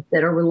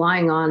that are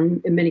relying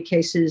on, in many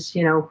cases,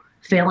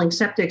 failing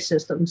septic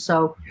systems.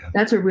 So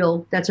that's a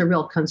real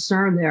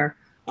concern there.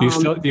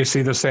 Do you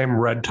see the same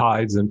red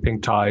tides and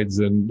pink tides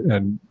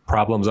and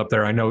problems up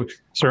there? I know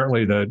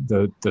certainly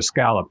the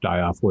scallop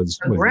die-off was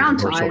brown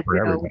tide for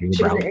everybody. In the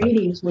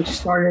 80s, which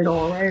started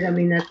all right. I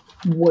mean, that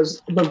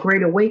was the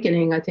Great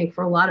Awakening, I think,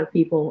 for a lot of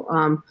people.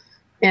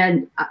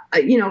 And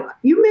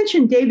you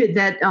mentioned, David,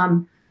 that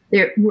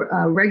there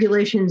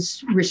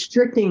regulations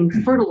restricting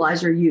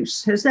fertilizer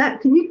use.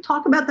 Can you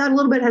talk about that a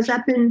little bit? Has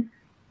that been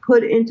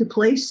put into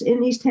place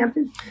in East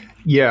Hampton?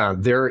 Yeah,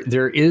 there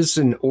is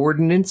an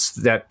ordinance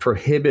that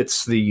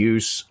prohibits the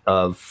use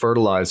of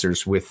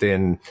fertilizers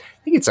within,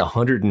 I think it's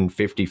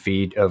 150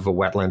 feet of a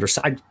wetland or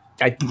so.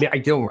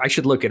 I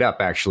should look it up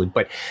actually,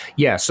 but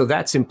yeah, so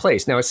that's in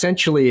place. Now,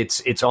 essentially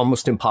it's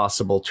almost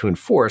impossible to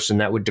enforce, and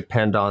that would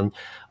depend on,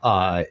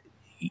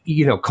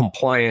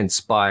 compliance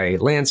by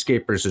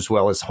landscapers as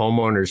well as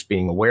homeowners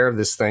being aware of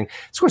this thing.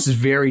 Of course, it's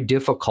very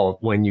difficult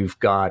when you've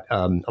got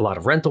a lot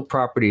of rental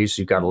properties.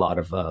 You've got a lot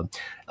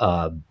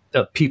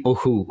of people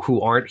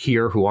who aren't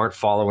here, who aren't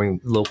following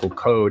local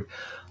code.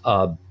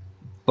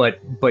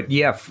 But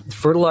yeah,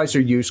 fertilizer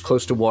use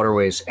close to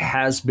waterways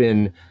has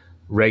been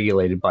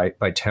regulated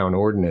by town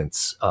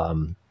ordinance.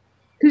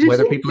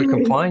 Whether people are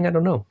complying, I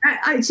don't know.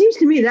 It seems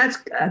to me that's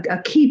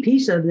a key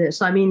piece of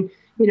this. I mean,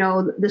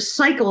 the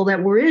cycle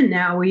that we're in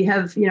now, we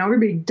have,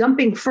 everybody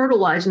dumping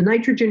fertilizer,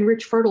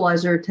 nitrogen-rich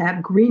fertilizer to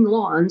have green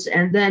lawns,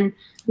 and then,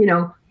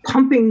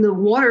 pumping the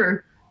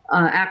water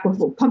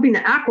pumping the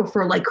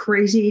aquifer like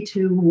crazy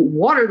to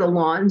water the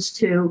lawns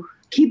to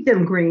keep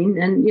them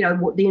green. And,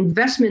 the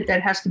investment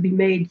that has to be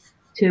made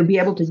to be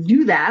able to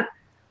do that,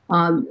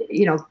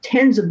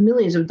 tens of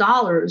millions of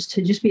dollars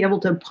to just be able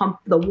to pump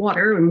the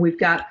water. And we've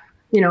got,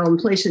 in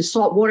places,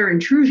 saltwater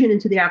intrusion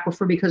into the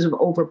aquifer because of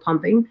over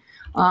pumping.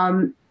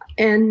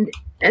 And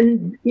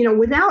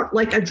without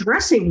like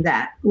addressing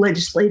that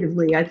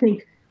legislatively, I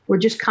think we're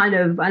just kind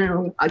of, I don't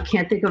know, I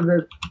can't think of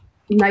the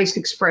nice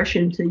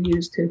expression to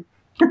use to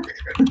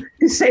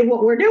say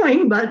what we're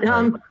doing, but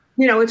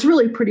it's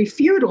really pretty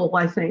futile.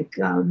 I think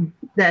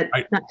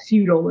not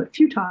futile, but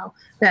futile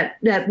that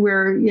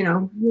we're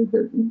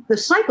the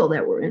cycle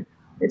that we're in.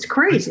 It's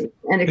crazy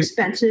and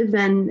expensive,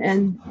 and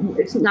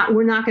it's not.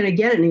 We're not going to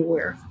get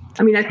anywhere.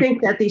 I mean, I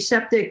think that the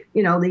septic,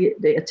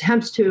 the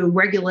attempts to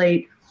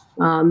regulate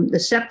the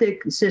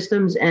septic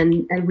systems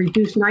and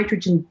reduce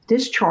nitrogen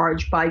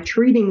discharge by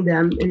treating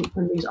them in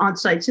these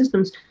on-site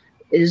systems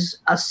is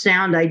a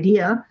sound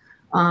idea.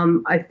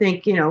 I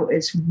think,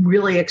 it's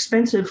really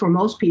expensive for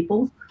most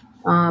people.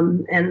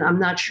 And I'm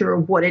not sure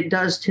what it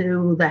does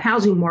to the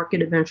housing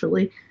market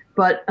eventually.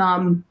 But,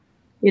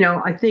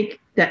 I think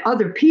that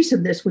other piece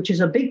of this, which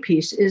is a big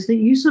piece, is the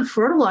use of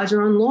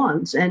fertilizer on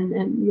lawns and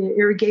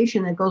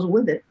irrigation that goes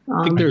with it.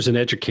 I think there's an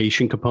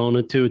education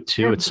component to it,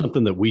 too. Yeah. It's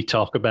something that we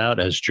talk about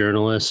as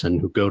journalists and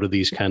who go to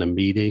these kind of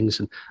meetings.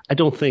 And I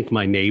don't think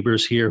my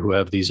neighbors here who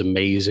have these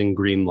amazing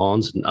green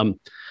lawns, and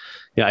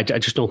I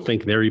just don't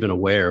think they're even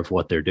aware of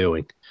what they're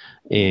doing.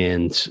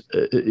 And,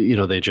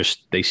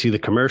 they see the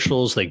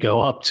commercials, they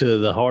go up to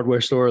the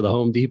hardware store, the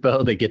Home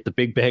Depot, they get the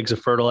big bags of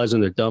fertilizer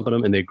and they're dumping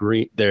them,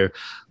 and their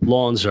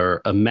lawns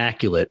are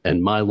immaculate.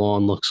 And my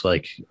lawn looks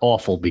like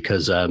awful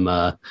because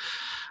I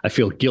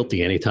feel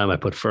guilty anytime I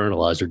put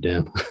fertilizer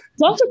down.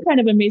 It's also kind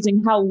of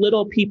amazing how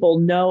little people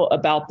know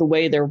about the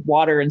way their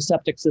water and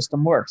septic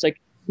system works.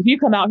 Like if you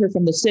come out here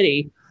from the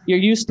city, you're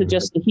used to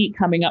just the heat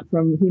coming up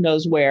from who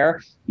knows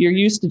where. You're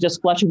used to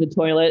just flushing the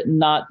toilet and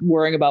not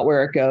worrying about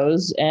where it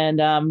goes.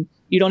 And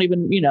you don't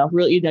even,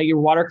 really, your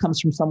water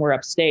comes from somewhere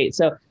upstate.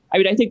 So, I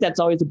mean, I think that's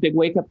always a big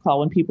wake up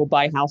call when people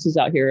buy houses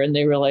out here and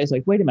they realize,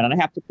 like, wait a minute,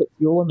 I have to put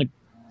fuel in the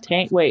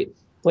tank. Wait,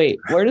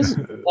 why does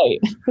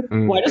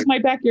my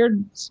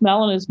backyard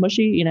smell and is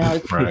mushy?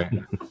 Right.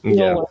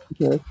 Yeah.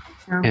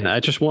 And I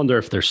just wonder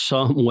if there's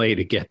some way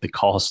to get the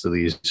cost of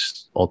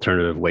these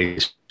alternative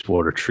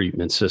wastewater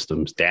treatment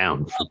systems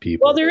down for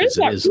people. Well, there is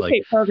that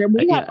rebate program.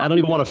 I don't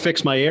even want to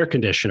fix my air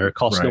conditioner. It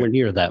costs nowhere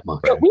near that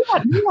much. We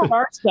had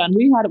ours done.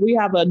 We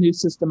have a new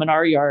system in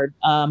our yard.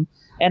 And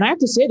I have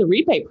to say the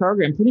rebate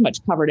program pretty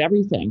much covered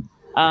everything.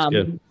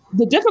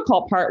 The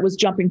difficult part was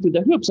jumping through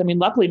the hoops. I mean,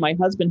 luckily my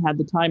husband had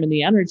the time and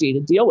the energy to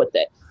deal with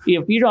it.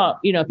 If you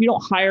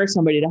don't hire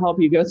somebody to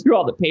help you go through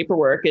all the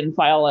paperwork and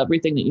file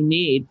everything that you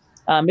need,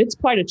 it's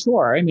quite a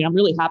chore. I mean, I'm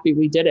really happy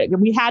we did it,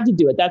 and we had to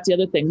do it. That's the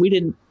other thing. We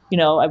didn't,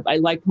 I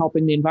like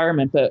helping the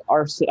environment, but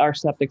our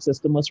septic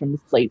system was from the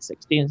late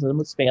 60s and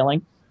was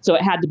failing. So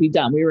it had to be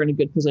done. We were in a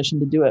good position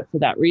to do it for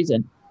that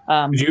reason.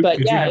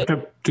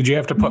 Did you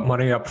have to put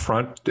money up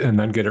front and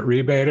then get it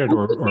rebated,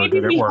 or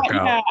did it work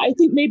out? Yeah, I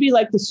think maybe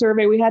like the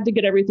survey, we had to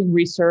get everything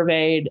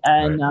resurveyed,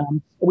 and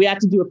we had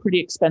to do a pretty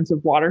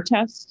expensive water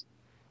test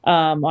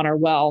on our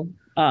well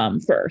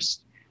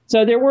first.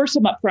 So there were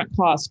some upfront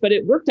costs, but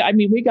it worked. I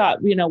mean, we got,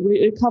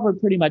 it covered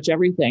pretty much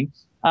everything.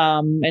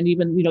 And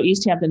even,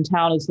 East Hampton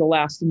Town is the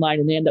last in line,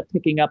 and they end up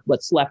picking up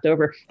what's left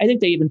over. I think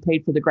they even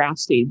paid for the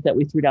grass seed that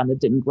we threw down that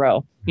didn't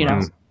grow,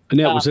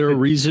 Now, was there a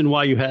reason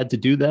why you had to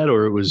do that,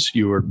 or it was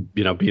you were,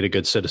 being a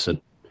good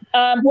citizen?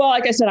 Well,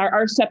 like I said,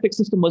 our septic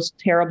system was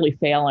terribly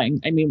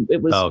failing. I mean,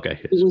 it was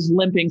it was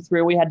limping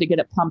through. We had to get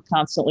it pumped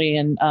constantly,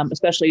 and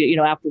especially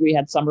after we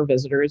had summer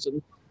visitors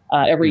and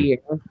every year,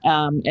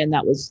 and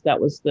that was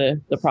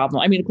the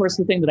problem. I mean, of course,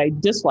 the thing that I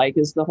dislike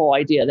is the whole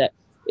idea that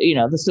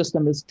the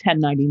system is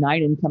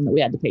 1099 income that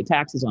we had to pay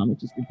taxes on,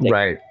 which is ridiculous.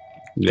 Right.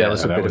 That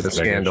was a bit of a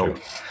scandal.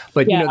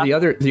 But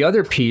the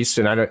other piece,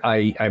 and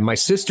I my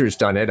sister's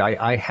done it.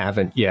 I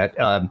haven't yet.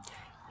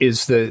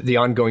 Is the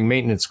ongoing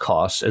maintenance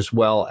costs as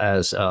well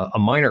as a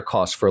minor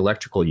cost for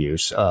electrical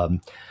use.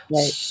 Right.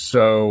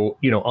 So,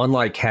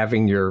 unlike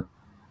having your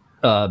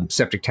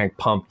septic tank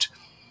pumped,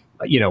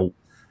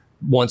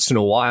 once in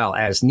a while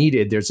as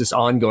needed, there's this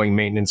ongoing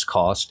maintenance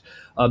cost.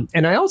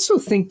 And I also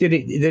think that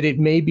it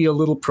may be a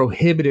little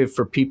prohibitive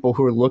for people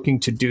who are looking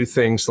to do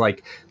things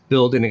like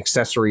build an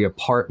accessory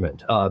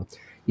apartment.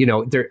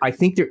 I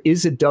think there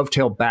is a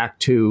dovetail back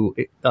to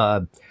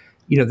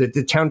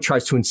the town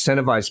tries to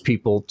incentivize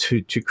people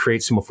to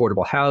create some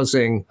affordable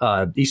housing.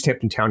 East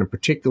Hampton Town in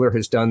particular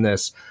has done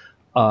this,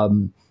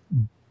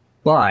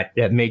 but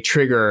it may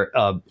trigger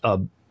a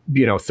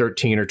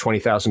 $13,000 or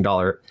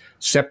 $20,000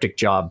 septic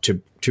job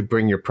to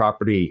bring your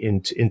property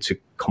into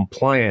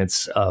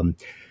compliance.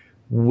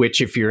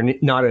 Which, if you're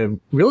not a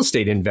real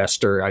estate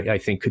investor, I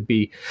think could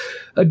be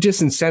a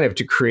disincentive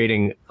to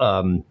creating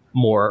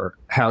more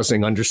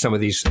housing under some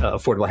of these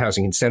affordable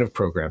housing incentive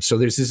programs. So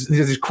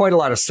there's quite a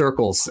lot of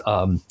circles.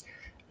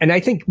 And I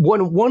think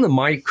one of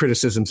my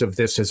criticisms of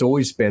this has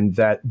always been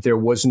that there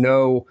wasn't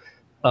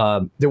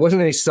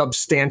any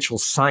substantial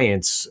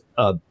science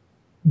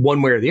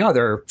one way or the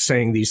other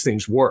saying these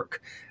things work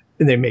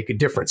and they make a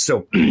difference.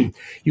 So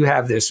you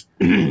have this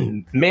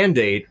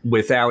mandate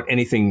without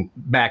anything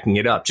backing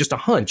it up, just a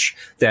hunch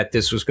that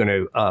this was going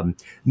to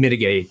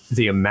mitigate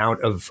the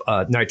amount of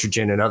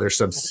nitrogen and other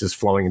substances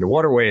flowing into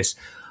waterways.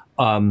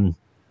 And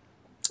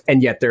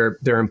yet they're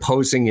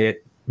imposing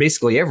it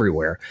basically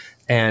everywhere.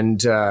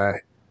 And,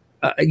 that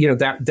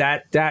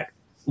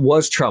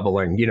was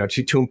troubling,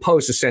 to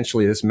impose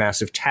essentially this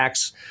massive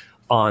tax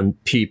on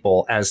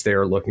people as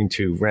they're looking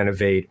to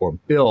renovate or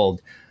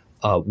build.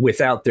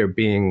 Without there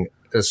being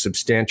a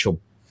substantial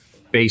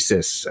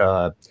basis,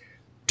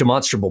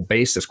 demonstrable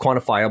basis,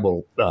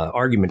 quantifiable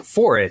argument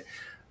for it,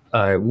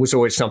 was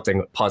always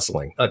something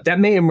puzzling. That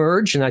may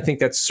emerge, and I think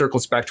that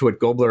circles back to what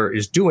Gobler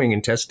is doing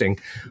in testing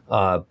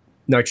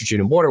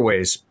nitrogen in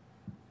waterways.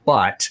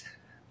 But,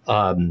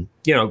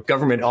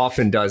 government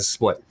often does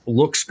what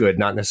looks good,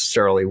 not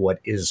necessarily what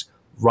is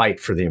right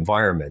for the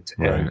environment.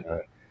 Right.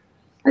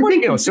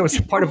 And, so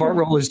it's part of our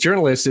role as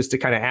journalists is to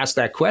kind of ask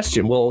that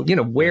question. Well,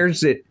 where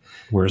is it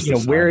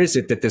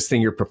that this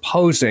thing you're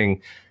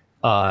proposing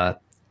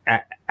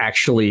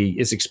actually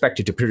is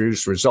expected to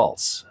produce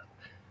results?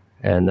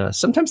 And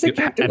sometimes they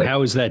can't do it. And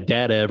how is that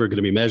data ever going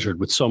to be measured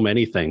with so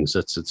many things?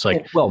 It's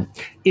like, well,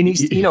 in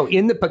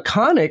the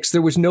Peconics,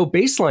 there was no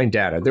baseline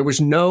data. There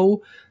was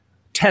no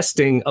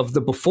testing of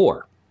the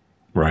before.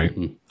 Right.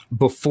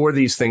 Before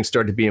these things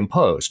started to be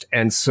imposed.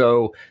 And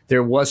so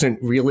there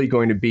wasn't really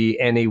going to be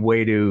any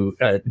way to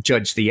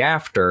judge the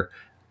after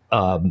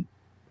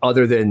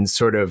other than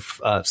sort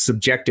of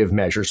subjective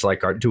measures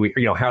like how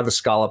are the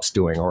scallops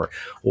doing or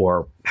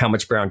how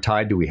much brown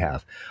tide do we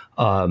have?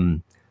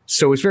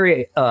 So it's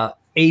very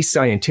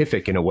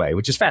ascientific in a way,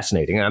 which is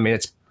fascinating. I mean,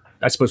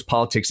 I suppose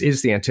politics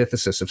is the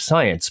antithesis of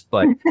science,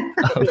 but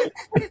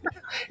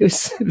it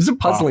was a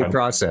puzzling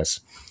process.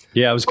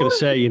 Yeah, I was going to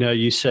say,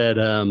 you said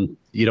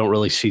you don't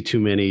really see too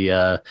many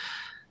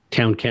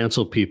town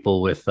council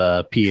people with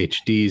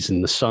PhDs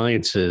in the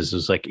sciences.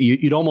 It's like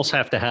you'd almost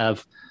have to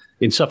have,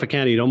 in Suffolk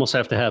County, you'd almost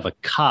have to have a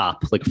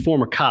cop, like a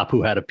former cop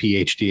who had a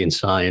PhD in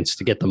science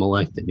to get them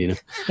elected,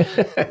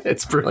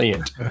 It's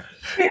brilliant.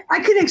 I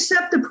can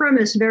accept the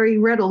premise very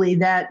readily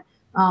that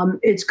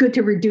it's good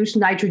to reduce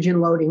nitrogen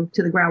loading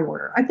to the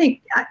groundwater. I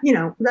think,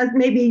 that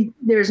maybe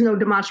there's no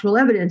demonstrable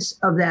evidence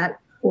of that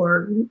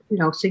or,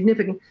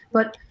 significant.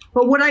 But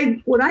what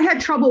I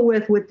had trouble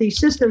with these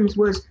systems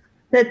was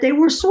that they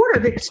were sort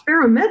of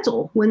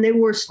experimental when they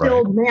were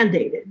still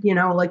mandated,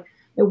 like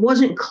it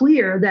wasn't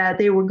clear that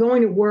they were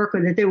going to work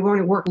or that they were going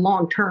to work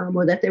long term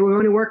or that they were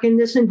going to work in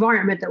this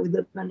environment that we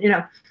live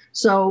in,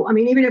 So, I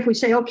mean, even if we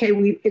say, okay,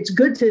 it's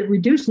good to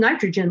reduce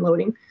nitrogen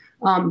loading,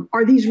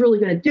 are these really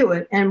going to do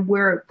it? And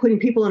we're putting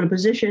people in a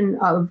position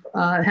of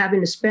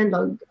having to spend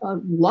a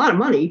lot of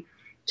money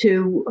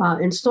to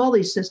install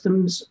these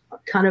systems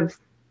kind of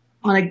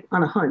on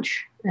a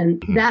hunch.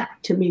 And that,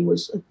 to me,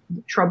 was a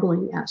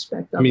troubling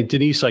aspect of it.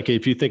 Denise, like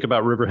if you think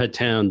about Riverhead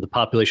Town, the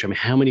population,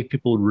 how many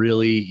people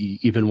really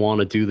even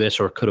want to do this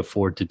or could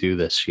afford to do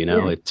this,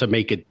 to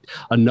make it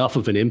enough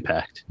of an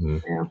impact?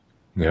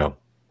 Yeah.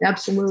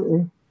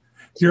 Absolutely.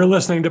 You're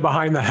listening to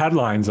Behind the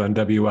Headlines on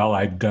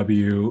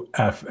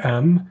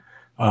WLIW-FM.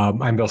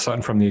 I'm Bill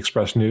Sutton from the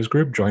Express News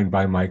Group, joined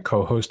by my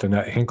co-host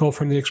Annette Hinkle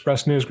from the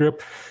Express News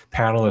Group.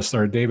 Panelists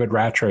are David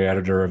Rattray,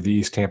 editor of the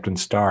East Hampton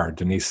Star,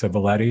 Denise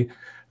Civiletti,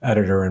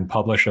 editor and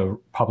publisher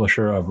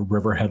of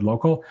Riverhead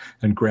Local,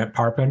 and Grant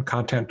Parpin,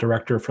 content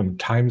director from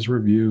Times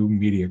Review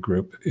Media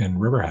Group in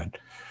Riverhead.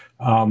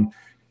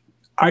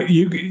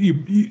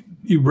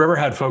 You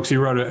Riverhead folks, you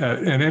wrote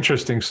an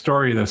interesting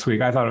story this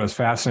week. I thought it was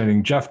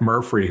fascinating. Jeff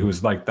Murphy,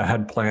 who's like the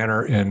head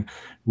planner in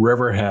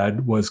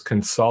Riverhead, was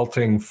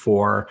consulting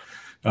for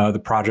the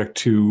project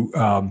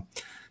to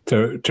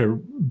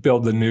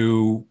build the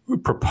new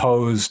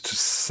proposed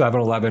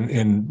 7-Eleven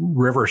in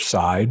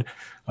Riverside.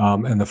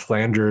 And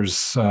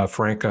the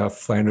Franca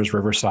Flanders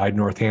Riverside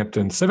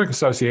Northampton Civic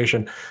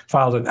Association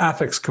filed an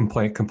ethics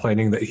complaint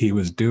complaining that he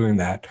was doing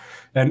that.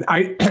 And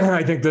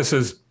I think this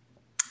is,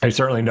 I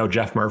certainly know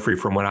Jeff Murphy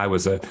from when I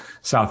was a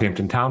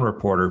Southampton Town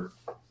reporter,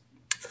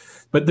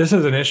 but this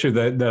is an issue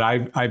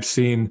that I've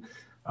seen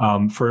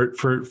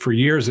for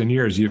years and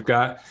years. You've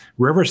got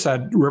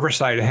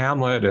Riverside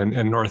Hamlet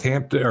and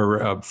Northampton,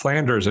 or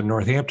Flanders and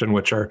Northampton,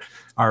 which are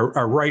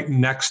right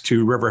next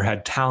to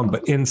Riverhead Town,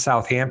 but in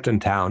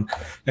Southampton Town,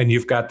 and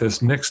you've got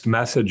this mixed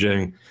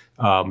messaging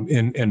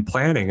in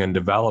planning and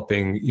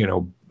developing,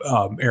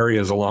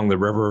 areas along the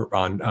river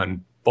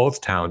on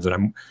both towns.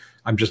 And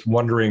I'm just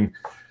wondering,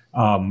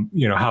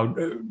 how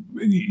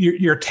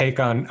your take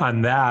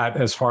on that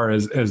as far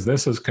as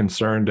this is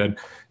concerned.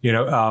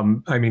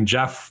 And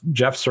Jeff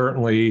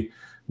certainly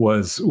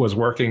was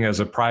working as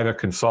a private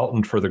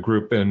consultant for the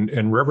group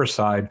in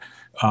Riverside.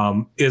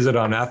 Is it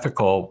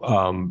unethical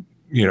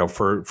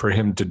for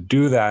him to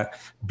do that,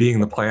 being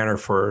the planner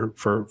for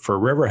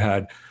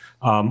Riverhead,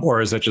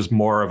 or is it just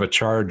more of a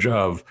charge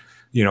of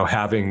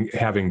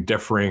having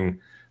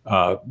differing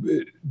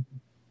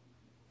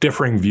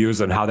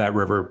views on how that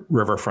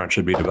riverfront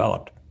should be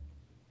developed?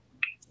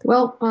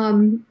 Well,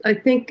 I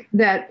think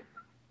that,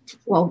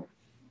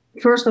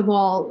 first of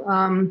all,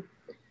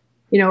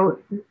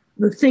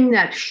 the thing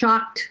that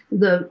shocked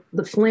the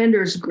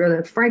Flanders,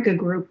 the Franca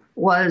group,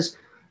 was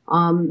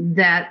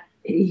that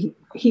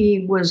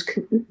he was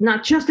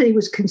not just that he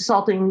was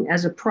consulting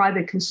as a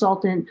private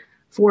consultant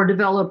for a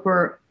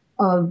developer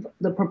of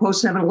the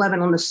proposed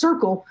 7-Eleven on the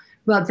Circle,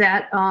 but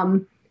that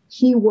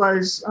he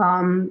was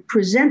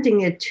presenting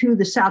it to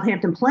the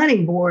Southampton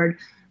Planning Board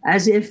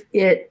as if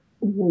it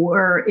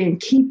were in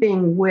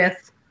keeping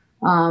with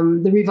the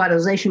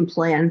revitalization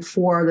plan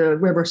for the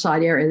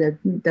Riverside area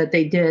that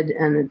they did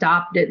and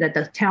adopted, that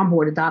the town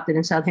board adopted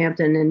in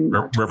Southampton in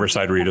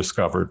Riverside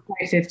Rediscovered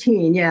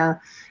 2015. Yeah,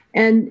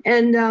 and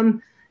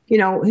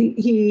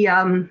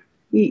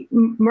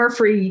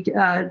Murphy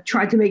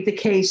tried to make the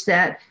case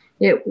that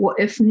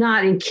if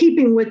not in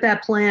keeping with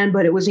that plan,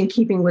 but it was in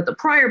keeping with the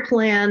prior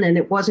plan, and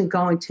it wasn't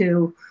going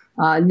to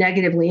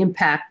negatively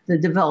impact the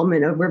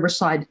development of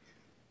Riverside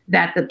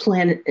that the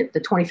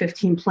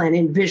 2015 plan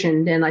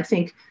envisioned. And I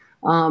think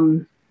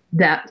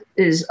that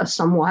is a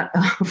somewhat,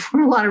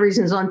 for a lot of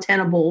reasons,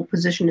 untenable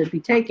position to be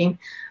taking.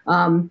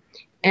 And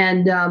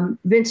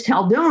Vince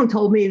Taldone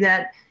told me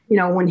that,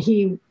 when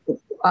he,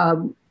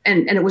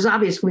 and it was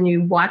obvious when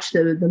you watched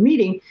the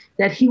meeting,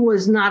 that he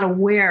was not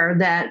aware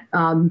that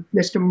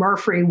Mr.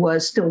 Murphy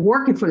was still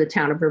working for the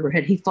town of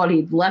Riverhead. He thought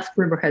he'd left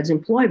Riverhead's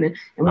employment.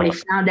 And when he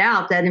found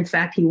out that, in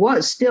fact, he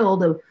was still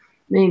the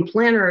main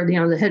planner,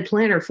 the head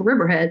planner for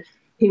Riverhead,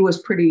 he was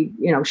pretty,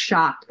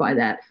 shocked by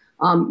that.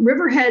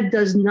 Riverhead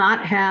does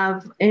not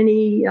have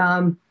any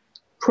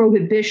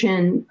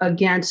prohibition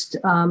against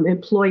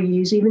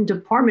employees, even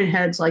department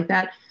heads like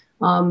that,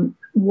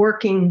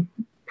 working,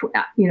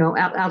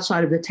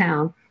 outside of the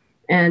town.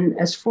 And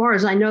as far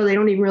as I know, they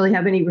don't even really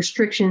have any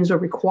restrictions or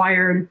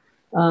required,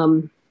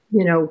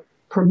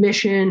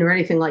 permission or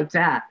anything like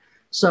that.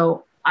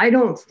 So I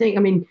don't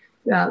think,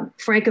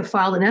 Franca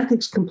filed an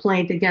ethics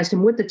complaint against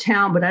him with the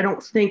town, but I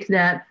don't think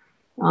that,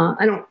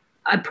 I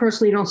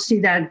personally don't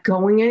see that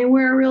going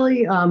anywhere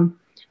really.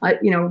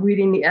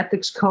 Reading the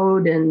ethics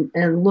code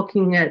and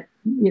looking at,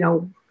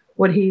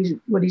 what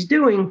he's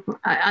doing,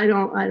 I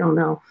don't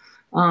know.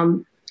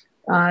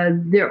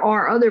 There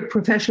are other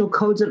professional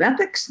codes of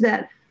ethics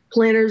that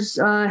planners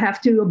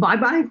have to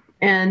abide by,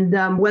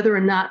 and whether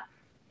or not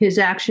his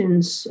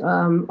actions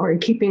are in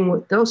keeping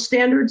with those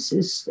standards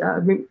is,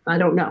 I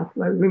don't know.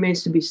 It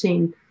remains to be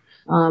seen.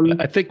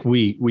 I think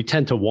we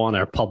tend to want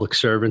our public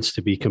servants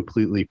to be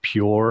completely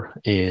pure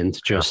and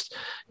just,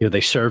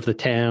 they serve the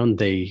town.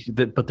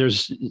 But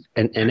there's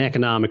an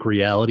economic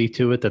reality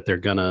to it that they're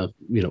gonna,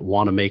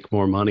 want to make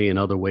more money in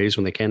other ways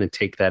when they can and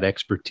take that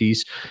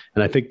expertise.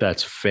 And I think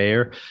that's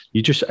fair.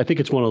 I think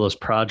it's one of those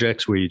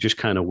projects where you just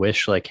kind of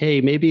wish, like,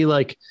 hey, maybe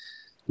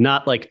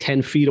not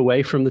 10 feet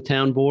away from the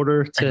town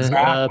border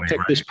to pick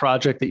this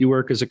project that you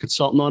work as a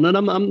consultant on.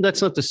 And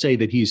that's not to say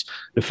that he's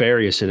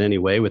nefarious in any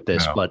way with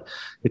this, but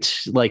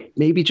it's like,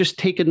 maybe just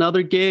take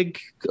another gig.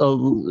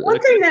 One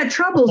thing that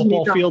troubles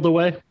me, field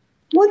away.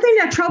 One thing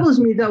that troubles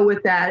me though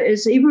with that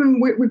is,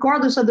 even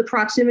regardless of the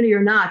proximity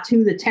or not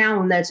to the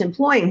town that's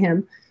employing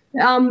him,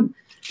 I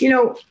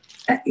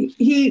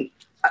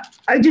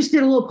just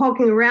did a little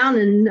poking around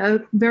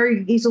and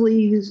very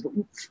easily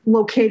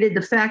located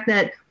the fact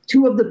that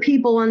two of the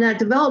people on that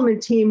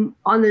development team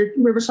on the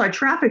Riverside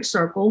Traffic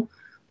Circle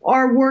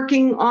are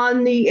working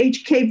on the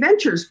HK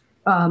Ventures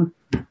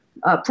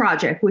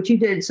project, which you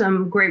did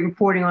some great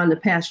reporting on the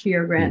past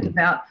year, Grant,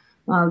 about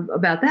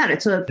about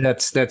that.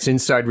 That's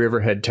inside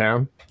Riverhead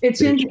Town.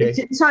 It's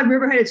inside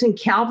Riverhead. It's in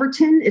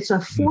Calverton. It's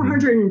a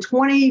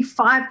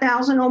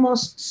 425,000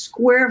 almost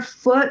square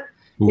foot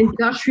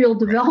industrial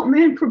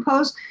development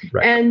proposed.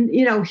 Right. And,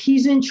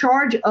 he's in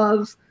charge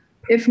of,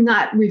 if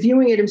not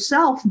reviewing it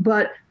himself,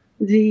 but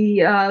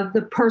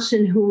the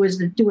person who is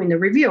doing the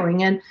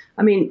reviewing. And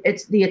I mean,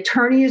 it's the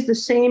attorney is the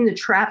same. The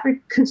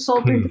traffic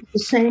consultant is the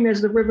same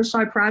as the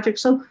Riverside project.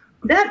 So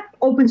that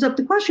opens up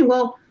the question,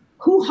 well,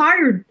 who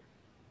hired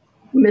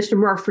Mr.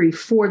 Murphy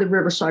for the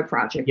Riverside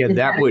project? Yeah,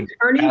 that would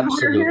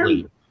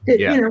absolutely.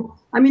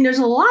 There's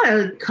a lot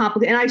of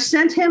complicated. And I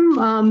sent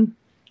him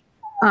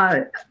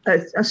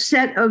a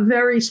set of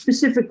very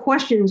specific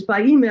questions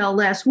by email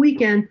last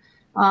weekend,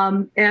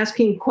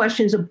 asking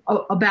questions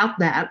about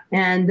that,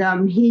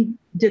 and he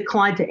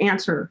declined to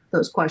answer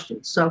those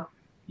questions. So,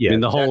 yeah,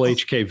 and the whole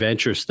HK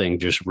Ventures thing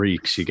just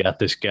reeks. You got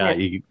this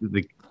guy,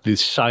 the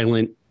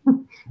silent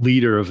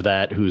leader of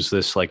that, who's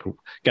this like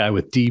guy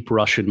with deep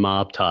Russian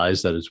mob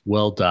ties that is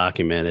well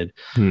documented.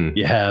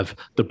 You have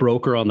the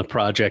broker on the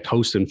project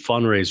hosting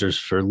fundraisers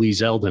for Lee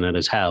Zeldin at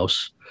his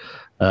house.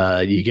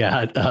 You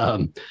got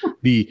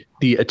the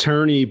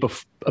attorney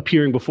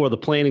appearing before the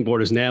planning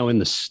board is now in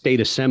the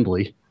state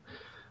assembly,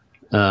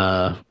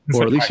 or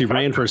at least he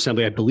ran for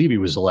assembly. I believe he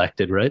was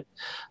elected, right?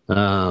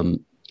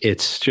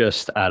 It's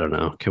just, I don't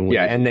know. Can we?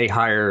 Yeah, and they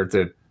hire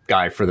the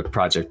guy for the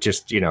project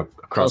just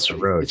across the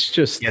road. It's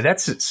just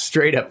that's a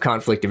straight up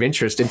conflict of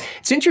interest. And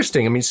it's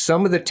interesting. I mean,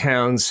 some of the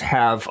towns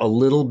have a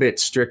little bit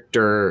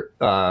stricter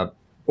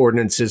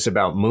ordinances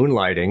about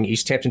moonlighting.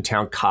 East Hampton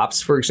Town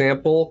cops, for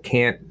example,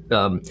 can't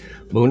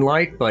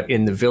moonlight, but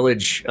in the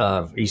village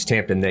of East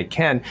Hampton, they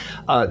can.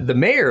 The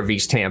mayor of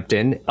East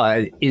Hampton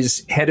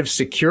is head of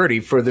security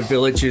for the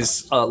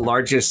village's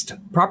largest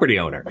property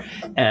owner,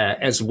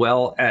 as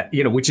well,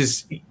 which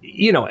is,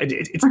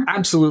 it's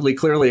absolutely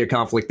clearly a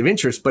conflict of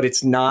interest, but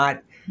it's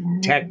not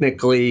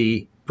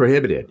technically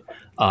prohibited.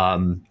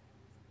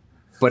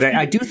 But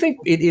I do think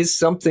it is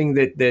something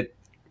that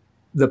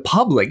the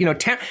public,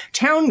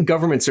 town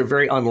governments are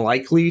very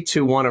unlikely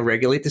to want to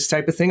regulate this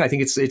type of thing. I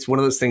think it's one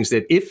of those things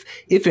that if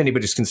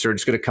anybody's concerned,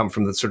 it's going to come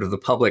from the sort of the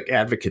public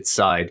advocate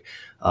side,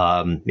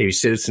 maybe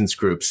citizens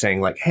groups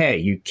saying like, hey,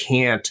 you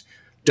can't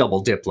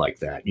double dip like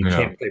that. You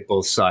can't play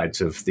both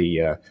sides of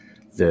the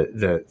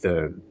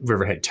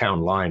Riverhead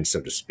town line, so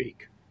to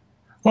speak.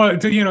 Well,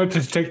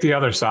 to take the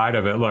other side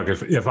of it, look,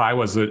 if I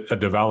was a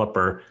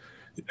developer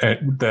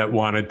that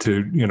wanted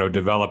to,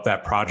 develop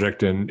that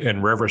project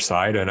in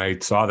Riverside, and I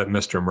saw that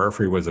Mr.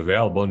 Murphy was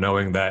available,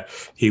 knowing that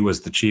he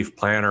was the chief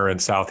planner in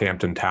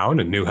Southampton Town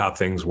and knew how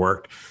things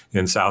worked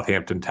in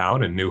Southampton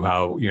Town and knew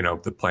how,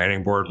 the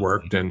planning board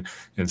worked in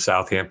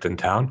Southampton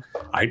Town,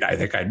 I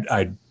think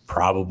I'd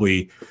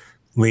probably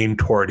lean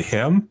toward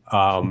him.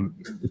 Of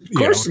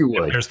course you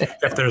would.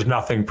 If there's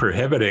nothing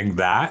prohibiting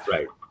that.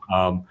 Right.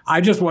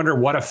 I just wonder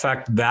what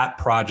effect that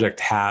project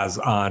has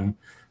on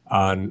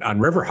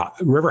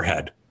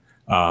Riverhead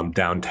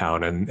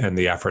downtown and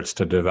the efforts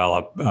to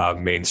develop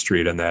Main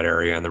Street in that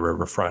area and the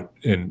riverfront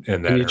in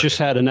that area. You just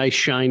had a nice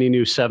shiny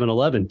new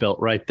 7-Eleven built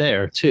right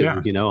there too,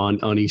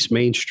 on East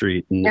Main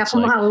Street. And half a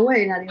mile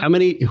away.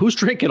 Who's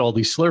drinking all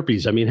these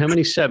Slurpees? I mean, how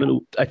many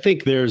I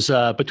think there's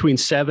between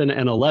 7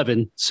 and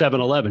 11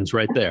 7-Elevens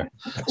right there.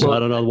 So I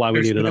don't know why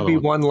we need another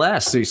one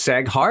less. The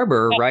Sag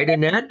Harbor, right,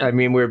 Annette? I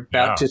mean, we're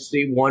about to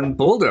see one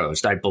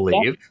bulldozed, I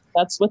believe.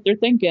 That's what they're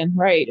thinking,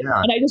 right?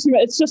 Yeah. And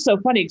it's just so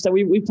funny because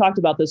we've talked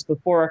about this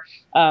before,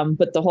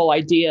 but the whole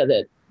idea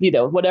that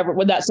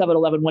when that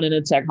 7-Eleven went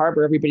in Sag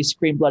Harbor, everybody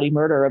screamed bloody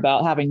murder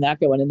about having that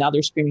go in, and now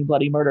they're screaming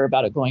bloody murder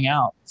about it going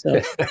out.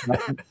 So,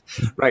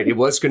 right, it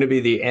was going to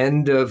be the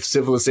end of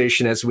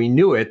civilization as we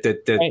knew it.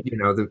 That right.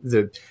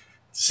 The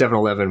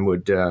 7-Eleven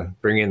would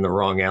bring in the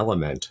wrong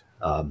element.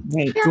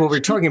 Right. So what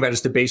we're talking about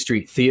is the Bay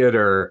Street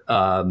Theater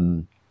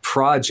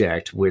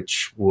project,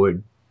 which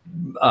would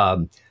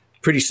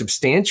pretty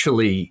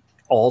substantially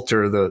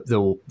alter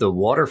the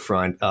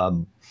waterfront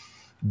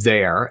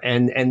there,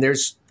 and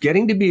there's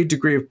getting to be a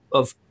degree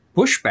of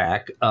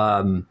pushback.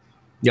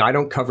 I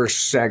don't cover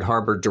Sag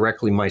Harbor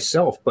directly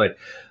myself, but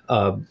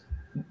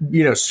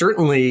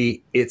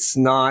certainly it's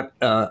not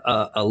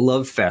a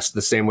love fest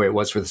the same way it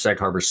was for the Sag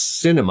Harbor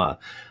Cinema,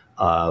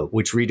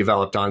 which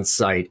redeveloped on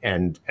site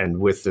and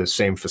with the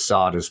same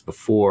facade as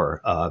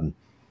before.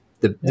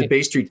 The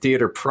Bay Street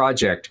Theater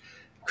project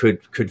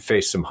could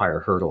face some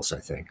higher hurdles, I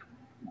think.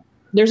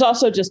 There's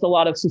also just a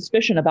lot of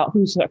suspicion about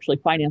who's actually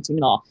financing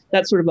it all.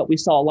 That's sort of what we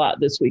saw a lot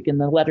this week in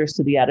the letters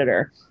to the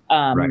editor.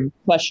 Right.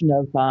 Question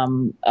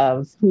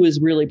of who is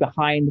really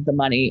behind the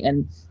money,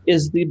 and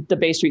is the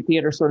Bay Street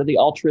Theater sort of the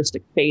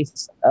altruistic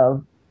face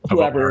of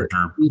whoever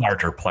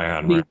larger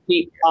plan,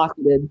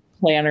 deep-pocketed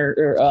planner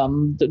or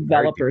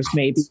developers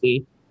may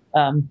be.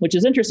 Which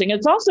is interesting.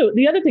 It's also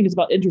the other thing is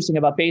interesting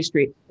about Bay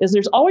Street is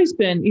there's always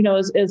been,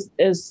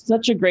 as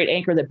such a great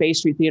anchor that Bay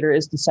Street Theater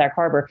is to Sag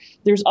Harbor,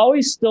 there's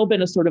always still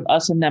been a sort of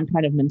us and them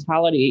kind of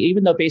mentality.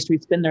 Even though Bay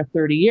Street's been there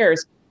 30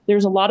 years,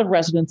 there's a lot of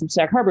residents of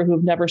Sag Harbor who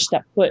have never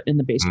stepped foot in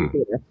the Bay Street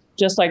Theater,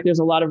 just like there's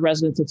a lot of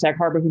residents of Sag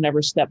Harbor who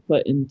never stepped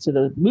foot into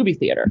the movie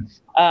theater.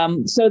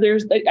 So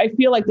I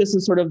feel like this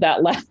is sort of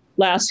that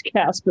last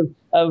gasp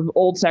of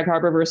old Sag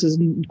Harbor versus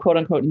quote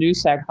unquote new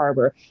Sag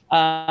Harbor.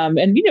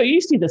 And,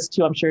 you see this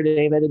too, I'm sure,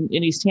 David,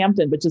 in East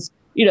Hampton, but just,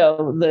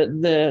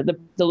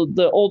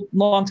 the old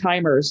long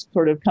timers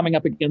sort of coming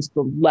up against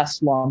the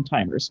less long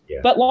timers,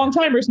 but long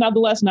timers,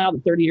 nonetheless, now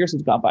that 30 years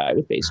has gone by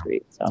with Bay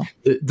Street. So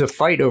the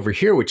fight over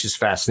here, which is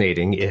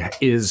fascinating,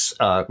 is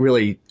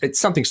really, it's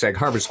something Sag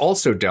Harbor's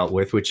also dealt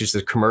with, which is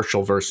the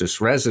commercial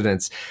versus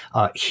residents.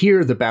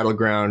 Here, the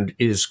battleground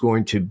is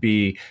going to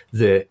be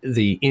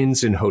the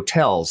inns and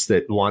hotels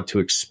that want to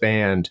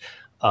expand.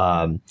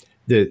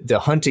 The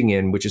Hunting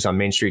Inn, which is on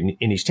Main Street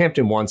in East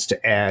Hampton, wants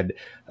to add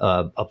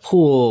a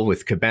pool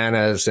with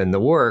cabanas and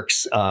the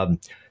works. Live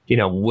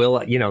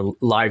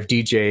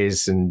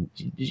DJs and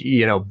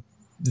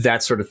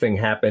that sort of thing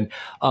happen.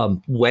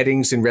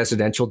 Weddings in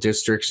residential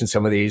districts in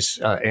some of these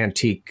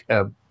antique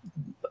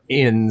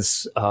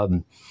inns.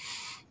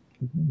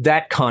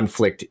 That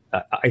conflict,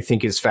 I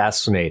think, is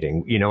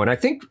fascinating. And I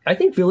think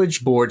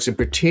village boards in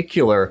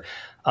particular,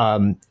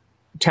 town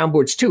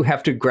boards too,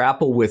 have to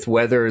grapple with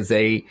whether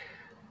they,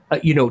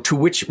 to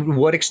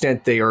what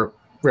extent they are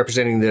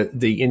representing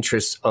the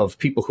interests of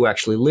people who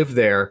actually live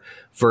there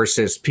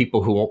versus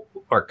people who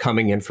are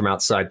coming in from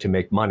outside to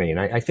make money.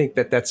 And I think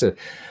that's a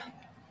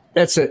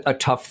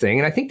tough thing.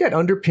 And I think that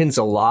underpins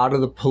a lot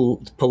of the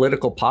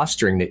political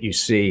posturing that you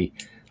see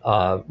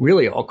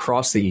really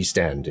across the East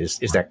End is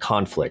that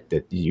conflict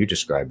that you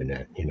describe in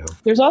that,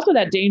 There's also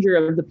that danger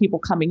of the people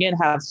coming in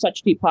have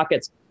such deep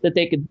pockets that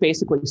they could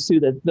basically sue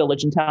the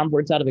village and town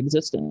boards out of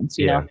existence,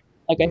 you know?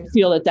 Like, I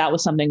feel that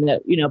was something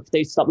that, we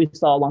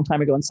saw a long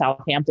time ago in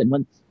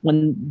Southampton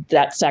when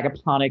that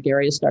Sagaponic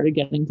area started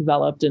getting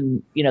developed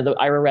and, the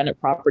Ira Rennett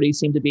property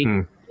seemed to be,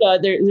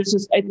 there's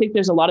just, I think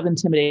there's a lot of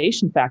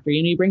intimidation factor.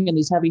 You bring in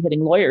these heavy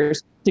hitting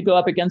lawyers to go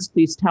up against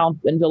these town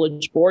and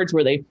village boards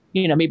where they,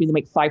 maybe they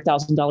make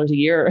 $5,000 a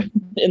year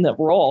in the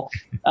role.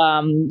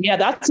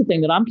 That's the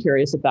thing that I'm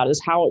curious about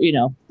is how,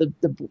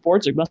 the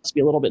boards must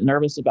be a little bit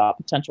nervous about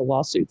potential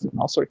lawsuits and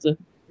all sorts of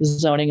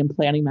zoning and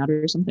planning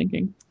matters, I'm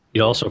thinking.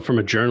 Also, from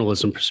a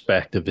journalism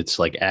perspective, it's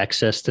like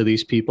access to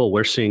these people.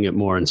 We're seeing it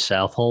more in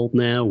Southold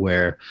now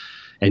where,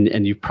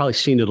 and you've probably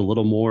seen it a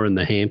little more in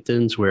the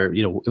Hamptons where,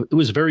 it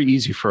was very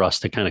easy for us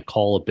to kind of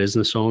call a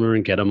business owner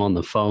and get them on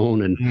the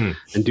phone and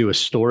do a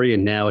story.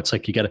 And now it's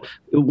like you got to,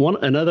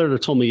 another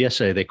told me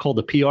yesterday, they called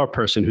the PR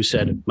person who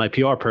said, my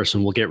PR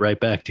person will get right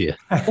back to you.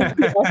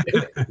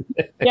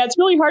 It's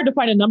really hard to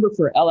find a number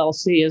for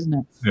LLC, isn't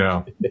it?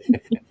 Yeah.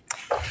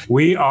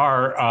 We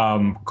are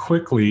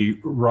quickly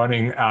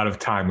running out of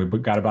time.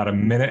 We've got about a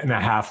minute and a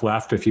half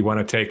left. If you want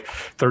to take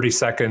 30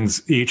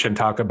 seconds each and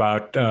talk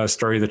about a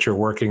story that you're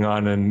working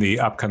on in the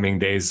upcoming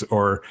days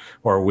or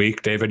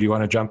week. David, you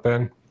want to jump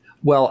in?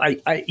 Well,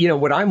 I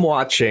what I'm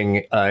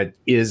watching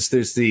is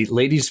there's the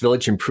Ladies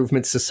Village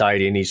Improvement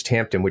Society in East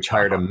Hampton, which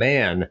hired a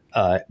man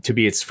to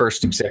be its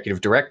first executive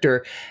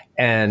director,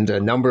 and a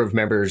number of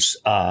members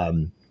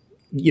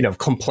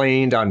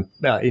complained on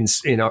in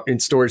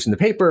stories in the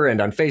paper and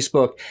on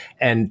Facebook,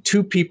 and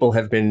 2 people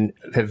have been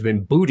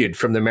booted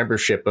from the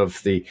membership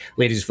of the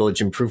Ladies Village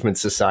Improvement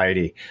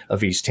Society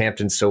of East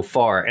Hampton so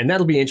far, and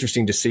that'll be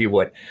interesting to see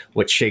what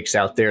shakes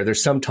out there.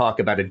 There's some talk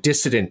about a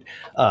dissident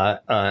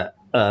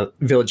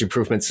Village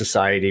Improvement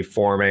Society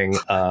forming.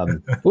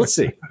 Let's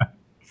see.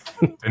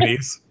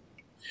 Denise.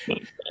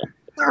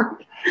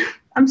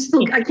 I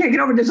can't get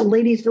over there's a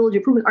Ladies Village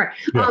Improvement. All right.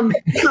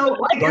 So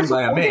I guess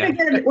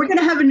we're going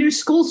to have a new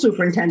school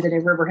superintendent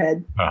in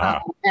Riverhead,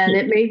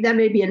 and that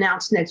may be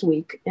announced next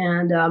week.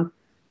 And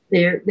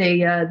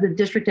the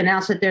district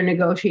announced that they're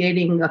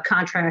negotiating a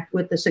contract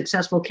with the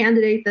successful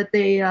candidate that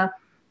they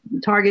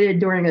targeted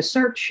during a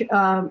search,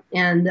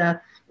 and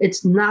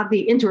it's not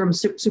the interim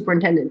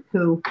superintendent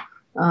who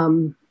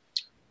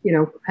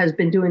has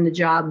been doing the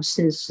job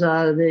since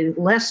the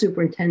last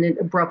superintendent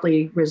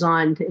abruptly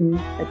resigned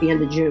at the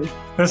end of June.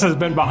 This has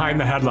been Behind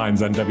the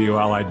Headlines on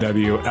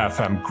WLIW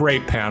FM.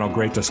 Great panel,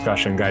 great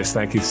discussion, guys.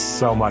 Thank you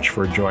so much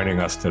for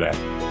joining us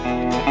today.